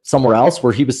heard it somewhere else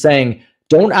where he was saying,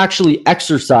 don't actually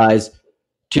exercise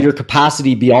to your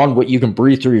capacity beyond what you can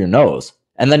breathe through your nose,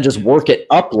 and then just work it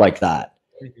up like that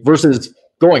versus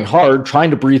going hard,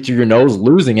 trying to breathe through your nose,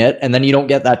 losing it, and then you don't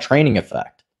get that training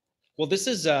effect. Well, this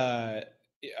is a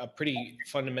pretty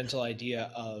fundamental idea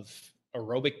of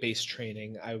aerobic based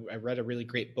training. I read a really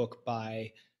great book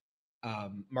by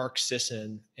Mark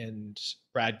Sisson and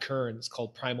Brad Kearns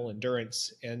called Primal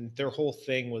Endurance, and their whole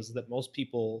thing was that most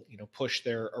people push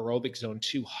their aerobic zone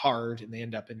too hard, and they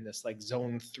end up in this like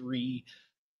zone 3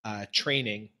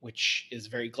 training, which is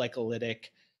very glycolytic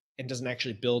and doesn't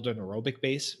actually build an aerobic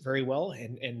base very well.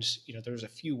 And there's a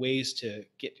few ways to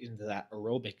get into that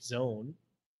aerobic zone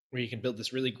where you can build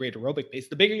this really great aerobic base.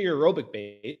 The bigger your aerobic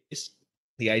base,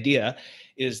 the idea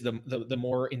is the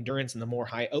more endurance and the more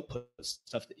high output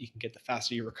stuff that you can get, the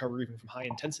faster you recover even from high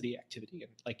intensity activity.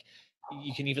 And like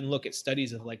you can even look at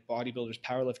studies of like bodybuilders,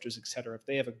 powerlifters, et cetera. If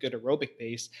they have a good aerobic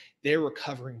base, they're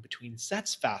recovering between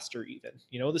sets faster even.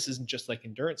 You know, this isn't just like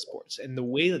endurance sports. And the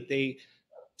way that they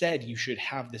said you should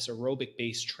have this aerobic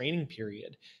based training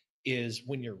period is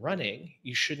when you're running,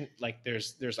 you shouldn't, like,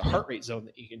 there's a heart rate zone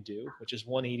that you can do, which is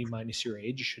 180 minus your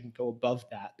age. You shouldn't go above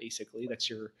that. Basically,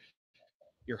 that's your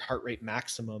heart rate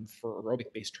maximum for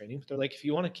aerobic based training. But they're like, if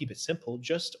you want to keep it simple,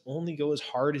 just only go as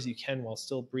hard as you can while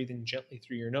still breathing gently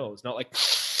through your nose. Not like,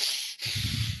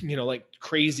 you know, like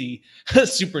crazy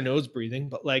super nose breathing,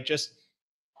 but like just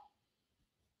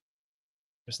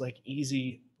like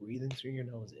easy breathing through your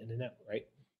nose in and out, right?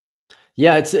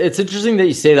 Yeah, it's interesting that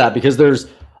you say that, because there's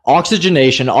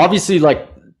oxygenation. Obviously, like,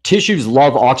 tissues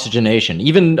love oxygenation.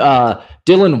 Even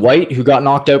Dylan White, who got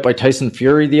knocked out by Tyson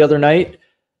Fury the other night,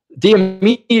 they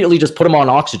immediately just put him on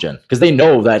oxygen because they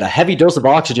know that a heavy dose of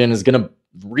oxygen is going to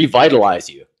revitalize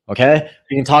you. Okay.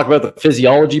 You can talk about the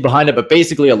physiology behind it, but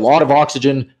basically a lot of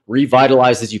oxygen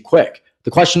revitalizes you quick.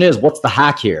 The question is, what's the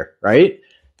hack here, right?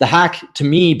 The hack to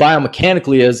me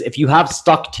biomechanically is if you have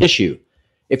stuck tissue,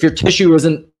 if your tissue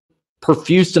isn't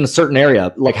perfused in a certain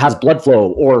area, like has blood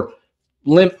flow or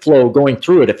lymph flow going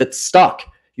through it, if it's stuck,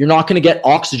 you're not going to get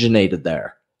oxygenated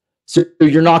there. So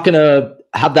you're not going to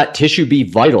have that tissue be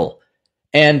vital.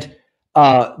 And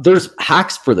there's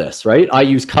hacks for this, right? I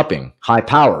use cupping, high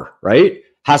power, right?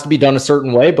 Has to be done a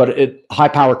certain way, but high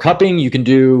power cupping, you can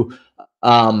do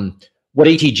what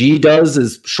ATG does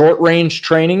is short range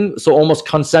training, so almost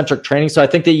concentric training. So I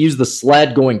think they use the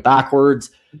sled going backwards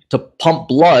to pump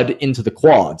blood into the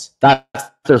quads. That's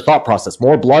their thought process.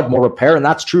 More blood, more repair, and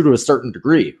that's true to a certain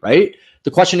degree, right?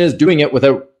 The question is doing it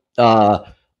without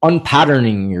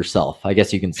unpatterning yourself, I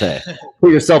guess you can say.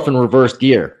 Put yourself in reverse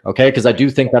gear, okay? Because I do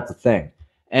think that's a thing.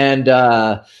 And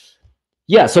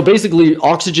yeah, so basically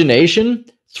oxygenation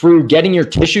through getting your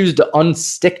tissues to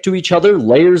unstick to each other,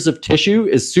 layers of tissue,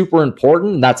 is super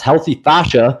important. And that's healthy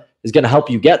fascia is going to help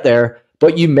you get there.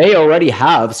 But you may already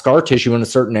have scar tissue in a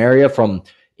certain area from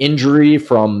injury,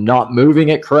 from not moving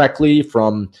it correctly,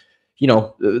 from, you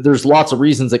know, there's lots of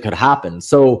reasons it could happen.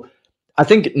 So I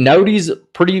think Naughty's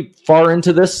pretty far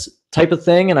into this type of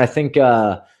thing. And I think,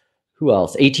 who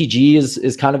else? ATG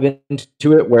is kind of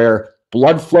into it, where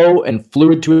blood flow and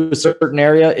fluid to a certain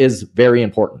area is very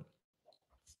important.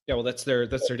 Yeah, well, that's their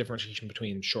differentiation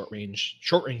between short range.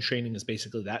 Short range training is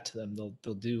basically that to them.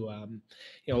 They'll do you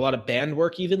know, a lot of band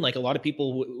work. Even like a lot of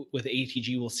people with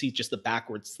ATG will see just the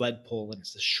backward sled pull, and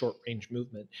it's a short range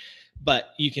movement.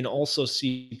 But you can also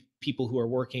see people who are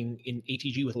working in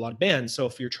ATG with a lot of bands. So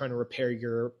if you're trying to repair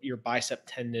your bicep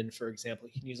tendon, for example,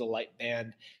 you can use a light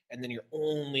band, and then you're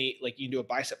only like, you can do a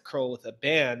bicep curl with a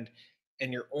band,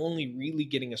 and you're only really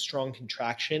getting a strong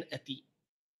contraction at the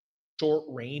short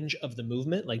range of the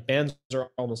movement. Like bands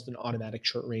are almost an automatic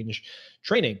short range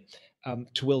training.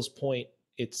 To Will's point,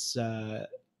 it's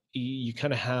you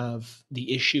kind of have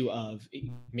the issue of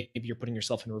maybe you're putting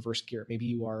yourself in reverse gear. Maybe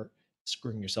you are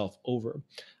screwing yourself over.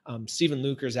 Stephen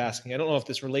Luker is asking, I don't know if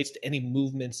this relates to any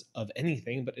movements of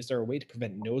anything, but is there a way to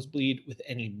prevent nosebleed with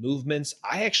any movements?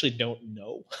 I actually don't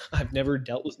know. I've never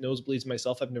dealt with nosebleeds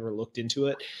myself. I've never looked into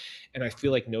it. And I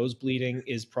feel like nosebleeding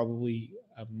is probably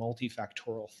a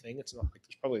multifactorial thing. It's not like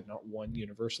there's probably not one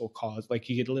universal cause. Like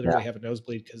you could literally have a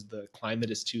nosebleed because the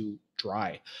climate is too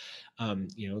dry.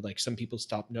 You know, like some people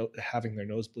stop having their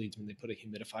nosebleeds when they put a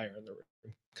humidifier in the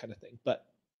room, kind of thing. But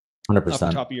 100%. Off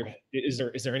the top of your head, is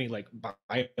there any like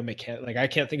biomechanical? Like I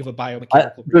can't think of a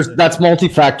biomechanical. That's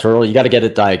multifactorial. You got to get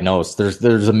it diagnosed.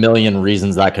 There's a million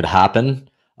reasons that could happen.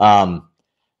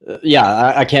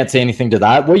 Yeah, I can't say anything to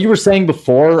that. What you were saying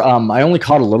before, I only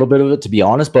caught a little bit of it, to be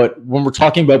honest. But when we're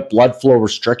talking about blood flow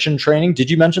restriction training, did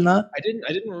you mention that? I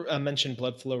didn't mention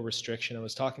blood flow restriction. I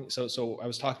was talking. So I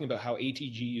was talking about how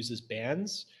ATG uses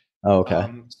bands. Oh, okay.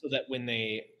 So that when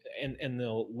they and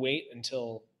they'll wait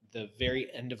until the very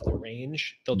end of the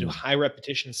range, they'll do high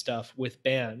repetition stuff with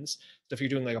bands. So if you're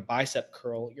doing like a bicep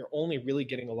curl, you're only really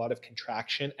getting a lot of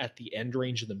contraction at the end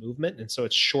range of the movement. And so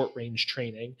it's short range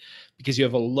training because you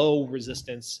have a low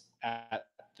resistance at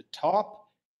the top,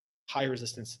 high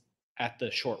resistance at the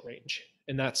short range.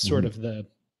 And that's sort of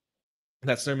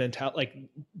that's their mentality. Like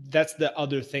that's the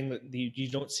other thing that you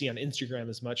don't see on Instagram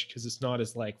as much because it's not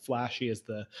as like flashy as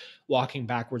the walking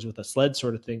backwards with a sled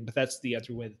sort of thing. But that's the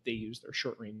other way that they use their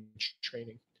short range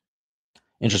training.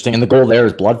 Interesting. And the goal there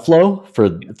is blood flow for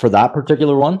that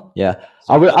particular one. Yeah,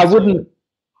 so I wouldn't.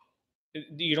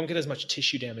 You don't get as much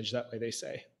tissue damage that way, they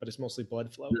say, but it's mostly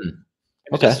blood flow. Okay,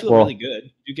 it does feel really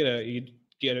good. You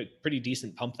get a pretty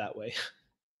decent pump that way.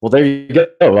 Well, there you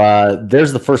go.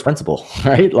 There's the first principle,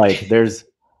 right? Like there's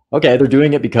Okay, they're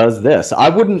doing it because this. I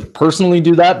wouldn't personally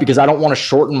do that because I don't want to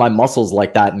shorten my muscles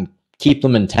like that and keep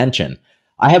them in tension.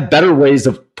 I have better ways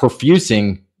of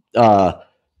perfusing,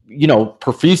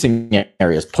 perfusing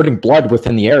areas, putting blood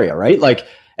within the area, right? Like,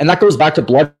 and that goes back to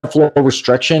blood flow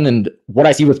restriction and what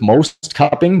I see with most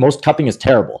cupping. Most cupping is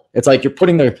terrible. It's like you're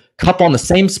putting the cup on the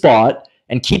same spot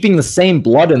and keeping the same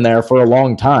blood in there for a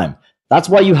long time. That's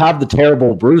why you have the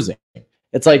terrible bruising.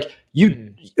 It's like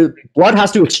blood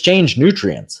has to exchange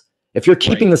nutrients. If you're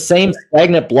keeping the same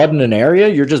stagnant blood in an area,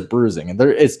 you're just bruising, and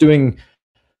it's doing,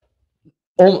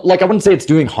 like, I wouldn't say it's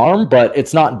doing harm, but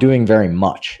it's not doing very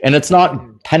much, and it's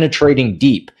not penetrating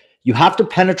deep. You have to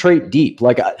penetrate deep.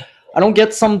 Like, I don't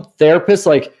get some therapists,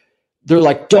 like, they're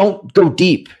like, don't go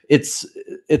deep. It's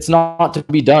not to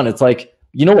be done. It's like,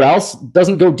 you know what else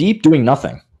doesn't go deep? Doing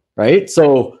nothing, right?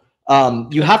 So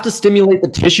you have to stimulate the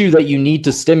tissue that you need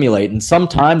to stimulate, and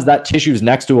sometimes that tissue is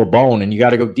next to a bone, and you got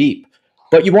to go deep.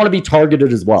 But you want to be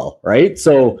targeted as well, right?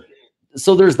 So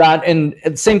there's that, and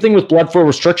same thing with blood flow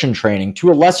restriction training.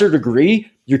 To a lesser degree,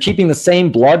 you're keeping the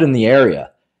same blood in the area,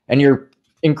 and you're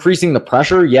increasing the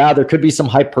pressure. Yeah, there could be some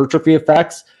hypertrophy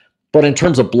effects, but in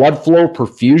terms of blood flow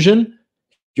perfusion,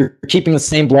 you're keeping the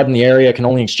same blood in the area. It can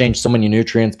only exchange so many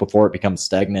nutrients before it becomes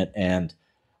stagnant, and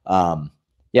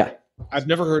yeah. I've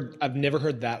never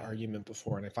heard that argument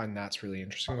before, and I find that's really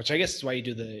interesting. Which I guess is why you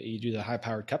do the high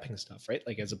powered cupping stuff, right?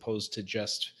 Like, as opposed to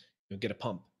just get a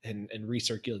pump and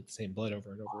recirculate the same blood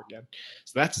over and over again.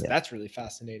 So that's really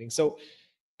fascinating. So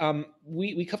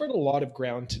we covered a lot of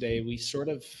ground today. We sort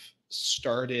of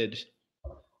started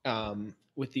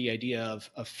with the idea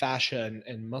of fascia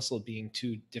and muscle being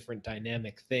two different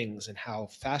dynamic things, and how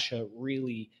fascia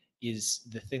really is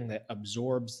the thing that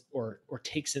absorbs or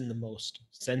takes in the most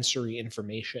sensory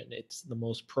information. It's the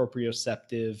most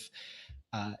proprioceptive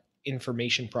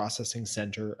information processing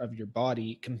center of your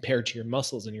body compared to your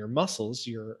muscles. And your muscles,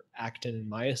 your actin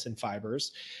and myosin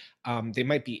fibers, they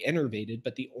might be innervated,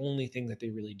 but the only thing that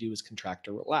they really do is contract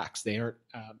or relax. They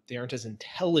aren't as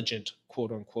intelligent,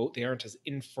 quote unquote. They aren't as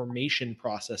information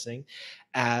processing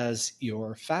as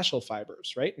your fascial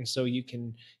fibers, right? And so you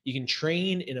can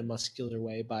train in a muscular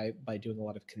way by doing a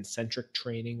lot of concentric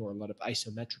training or a lot of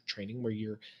isometric training, where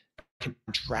you're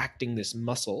contracting this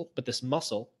muscle, but this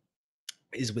muscle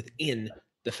is within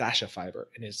the fascia fiber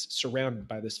and is surrounded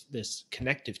by this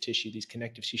connective tissue, these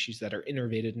connective tissues that are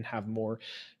innervated and have more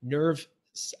nerve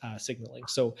signaling.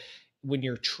 So when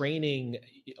you're training,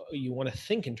 you want to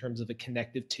think in terms of a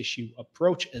connective tissue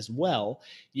approach as well.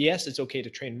 Yes, it's okay to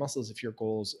train muscles if your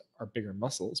goals are bigger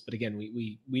muscles, but again,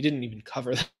 we didn't even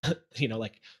cover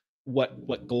like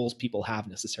what goals people have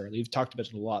necessarily. We've talked about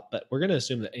it a lot, but we're going to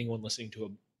assume that anyone listening to a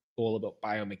goal about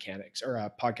biomechanics or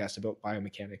a podcast about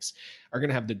biomechanics are going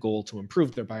to have the goal to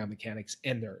improve their biomechanics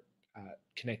and their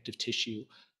connective tissue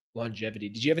longevity.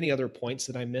 Did you have any other points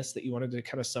that I missed that you wanted to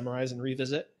kind of summarize and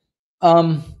revisit?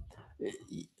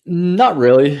 Not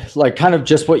really. Like, kind of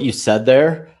just what you said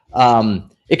there.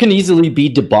 It can easily be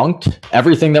debunked,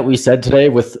 everything that we said today,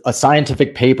 with a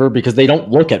scientific paper, because they don't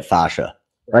look at fascia,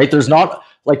 right? There's not,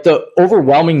 like, the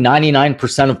overwhelming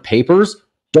 99% of papers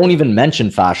don't even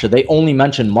mention fascia. They only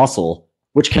mention muscle,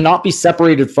 which cannot be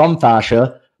separated from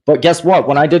fascia. But guess what?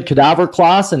 When I did cadaver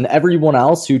class, and everyone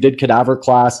else who did cadaver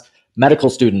class, medical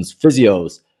students,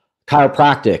 physios,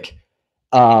 chiropractic,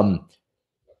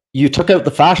 you took out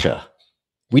the fascia.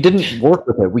 We didn't work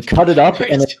with it. We cut it up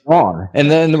and it's gone.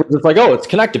 And then we're just like, oh, it's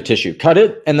connective tissue. Cut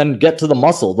it and then get to the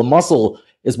muscle. The muscle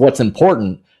is what's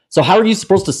important. So how are you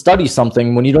supposed to study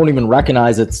something when you don't even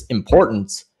recognize its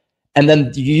importance? And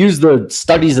then you use the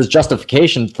studies as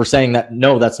justification for saying that,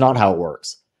 no, that's not how it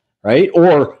works, right?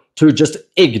 Or to just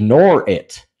ignore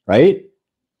it, right?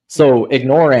 So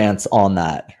ignorance on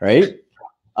that, right?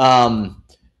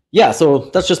 Yeah, so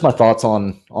that's just my thoughts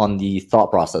on the thought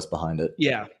process behind it.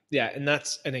 Yeah,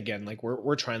 and again, like,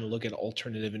 we're trying to look at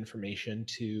alternative information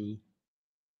to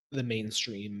the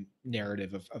mainstream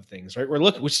narrative of things, right?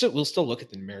 We'll still look at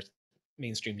the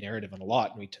mainstream narrative on a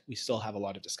lot, and we still have a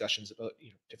lot of discussions about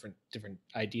different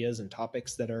ideas and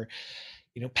topics that are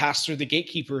passed through the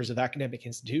gatekeepers of academic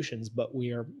institutions, but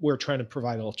we're trying to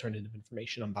provide alternative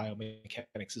information on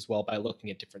biomechanics as well by looking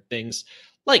at different things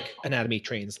like anatomy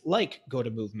trains, like go to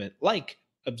movement, like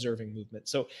observing movement.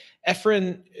 So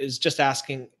Efren is just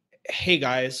asking, hey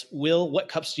guys, what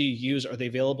cups do you use? Are they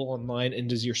available online? And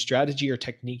does your strategy or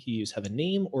technique you use have a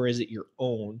name, or is it your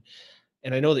own?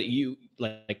 And I know that you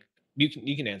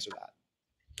can answer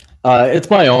that. It's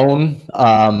my own.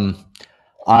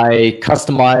 I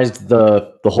customized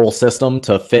the whole system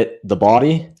to fit the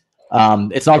body.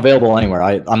 It's not available anywhere.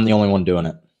 I'm the only one doing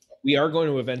it. We are going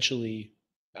to eventually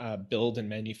build and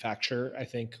manufacture, I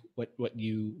think, what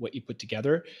you put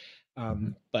together.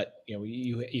 But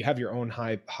you have your own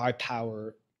high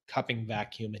power cupping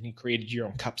vacuum, and you created your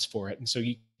own cups for it, and so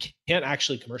you can't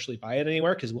actually commercially buy it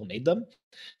anywhere because Will made them.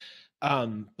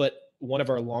 But one of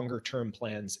our longer term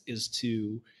plans is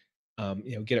to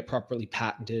get it properly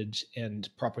patented and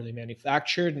properly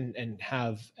manufactured, and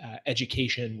have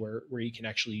education where you can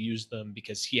actually use them,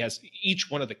 because he has each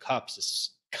one of the cups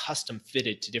is custom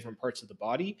fitted to different parts of the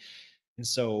body. And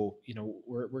so,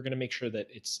 we're going to make sure that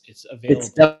it's available. It's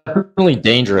definitely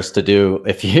dangerous to do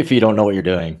if you don't know what you're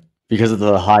doing because of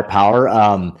the high power.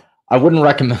 I wouldn't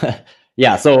recommend.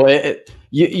 Yeah. So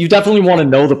you definitely want to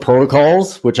know the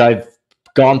protocols, which I've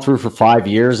gone through for 5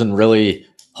 years and really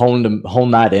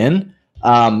hone that in.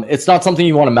 It's not something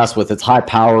you want to mess with. It's high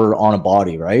power on a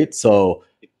body, right? So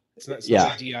it's not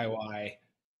DIY.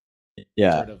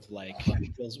 Yeah. Sort of like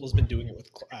Will's been doing it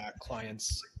with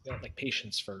clients, like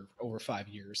patients, for over 5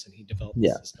 years, and he developed the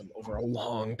system over a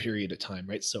long period of time,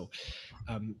 right? So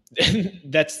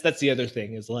that's the other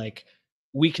thing, is like,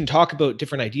 we can talk about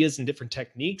different ideas and different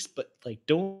techniques, but like,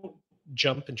 don't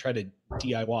jump and try to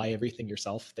DIY everything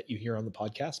yourself that you hear on the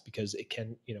podcast, because it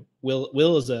can,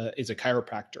 Will is a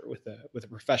chiropractor with a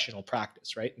professional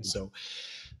practice, right? And so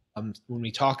when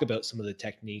we talk about some of the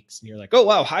techniques, and you're like, oh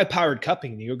wow, high powered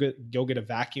cupping, and you go get a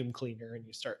vacuum cleaner and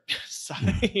you start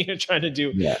trying to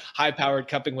do high powered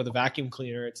cupping with a vacuum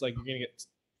cleaner, it's like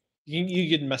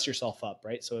you can mess yourself up,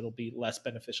 right? So it'll be less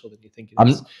beneficial than you think it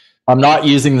is. I'm not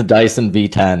using the Dyson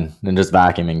V10 and just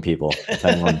vacuuming people.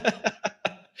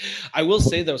 I will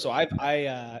say though, so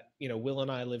Will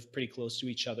and I live pretty close to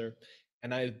each other,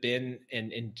 and I've been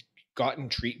and gotten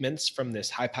treatments from this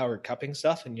high powered cupping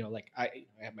stuff. And, I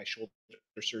had my shoulder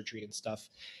surgery and stuff,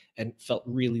 and felt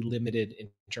really limited in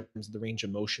terms of the range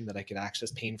of motion that I could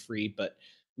access pain free. But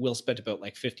Will spent about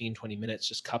like 15-20 minutes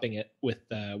just cupping it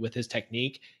with his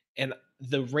technique. And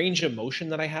the range of motion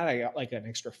that I had, I got like an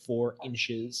extra 4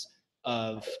 inches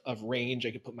of range.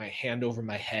 I could put my hand over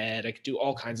my head. I could do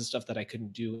all kinds of stuff that I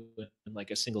couldn't do in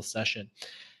like a single session.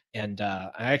 And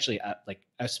I actually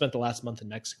I've spent the last month in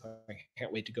Mexico. I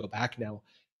can't wait to go back now,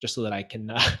 just so that I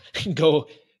can go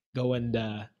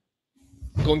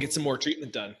and get some more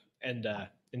treatment done, and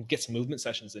get some movement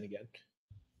sessions in again.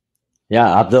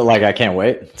 Yeah, I can't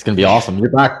wait. It's gonna be awesome. You're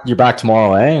back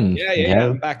tomorrow, eh? And yeah.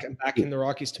 I'm back in the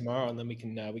Rockies tomorrow, and then we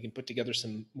can put together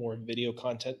some more video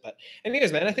content. But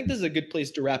anyways, man, I think this is a good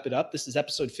place to wrap it up. This is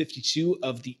episode 52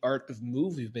 of The Art of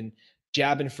Move. We've been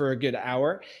jabbing for a good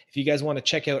hour. If you guys want to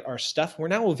check out our stuff, we're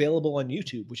now available on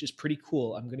YouTube, which is pretty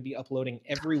cool. I'm going to be uploading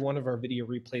every one of our video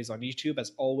replays on YouTube.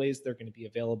 As always, they're going to be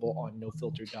available on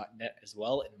nofilter.net as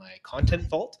well, in my content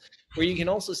vault, where you can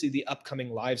also see the upcoming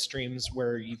live streams,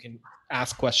 where you can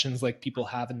ask questions like people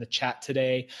have in the chat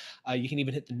today. You can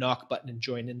even hit the knock button and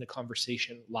join in the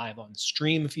conversation live on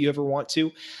stream if you ever want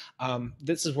to.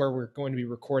 This is where we're going to be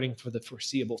recording for the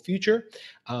foreseeable future.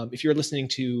 If you're listening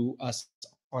to us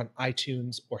on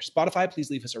iTunes or Spotify, please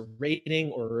leave us a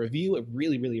rating or a review. I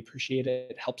really, really appreciate it.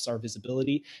 It helps our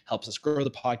visibility, helps us grow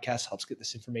the podcast, helps get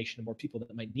this information to more people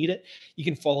that might need it. You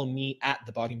can follow me at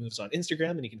The Body Moves on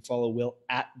Instagram, and you can follow Will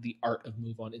at The Art of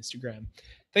Move on Instagram.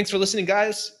 Thanks for listening,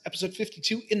 guys. Episode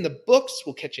 52 in the books.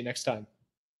 We'll catch you next time.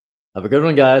 Have a good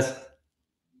one, guys.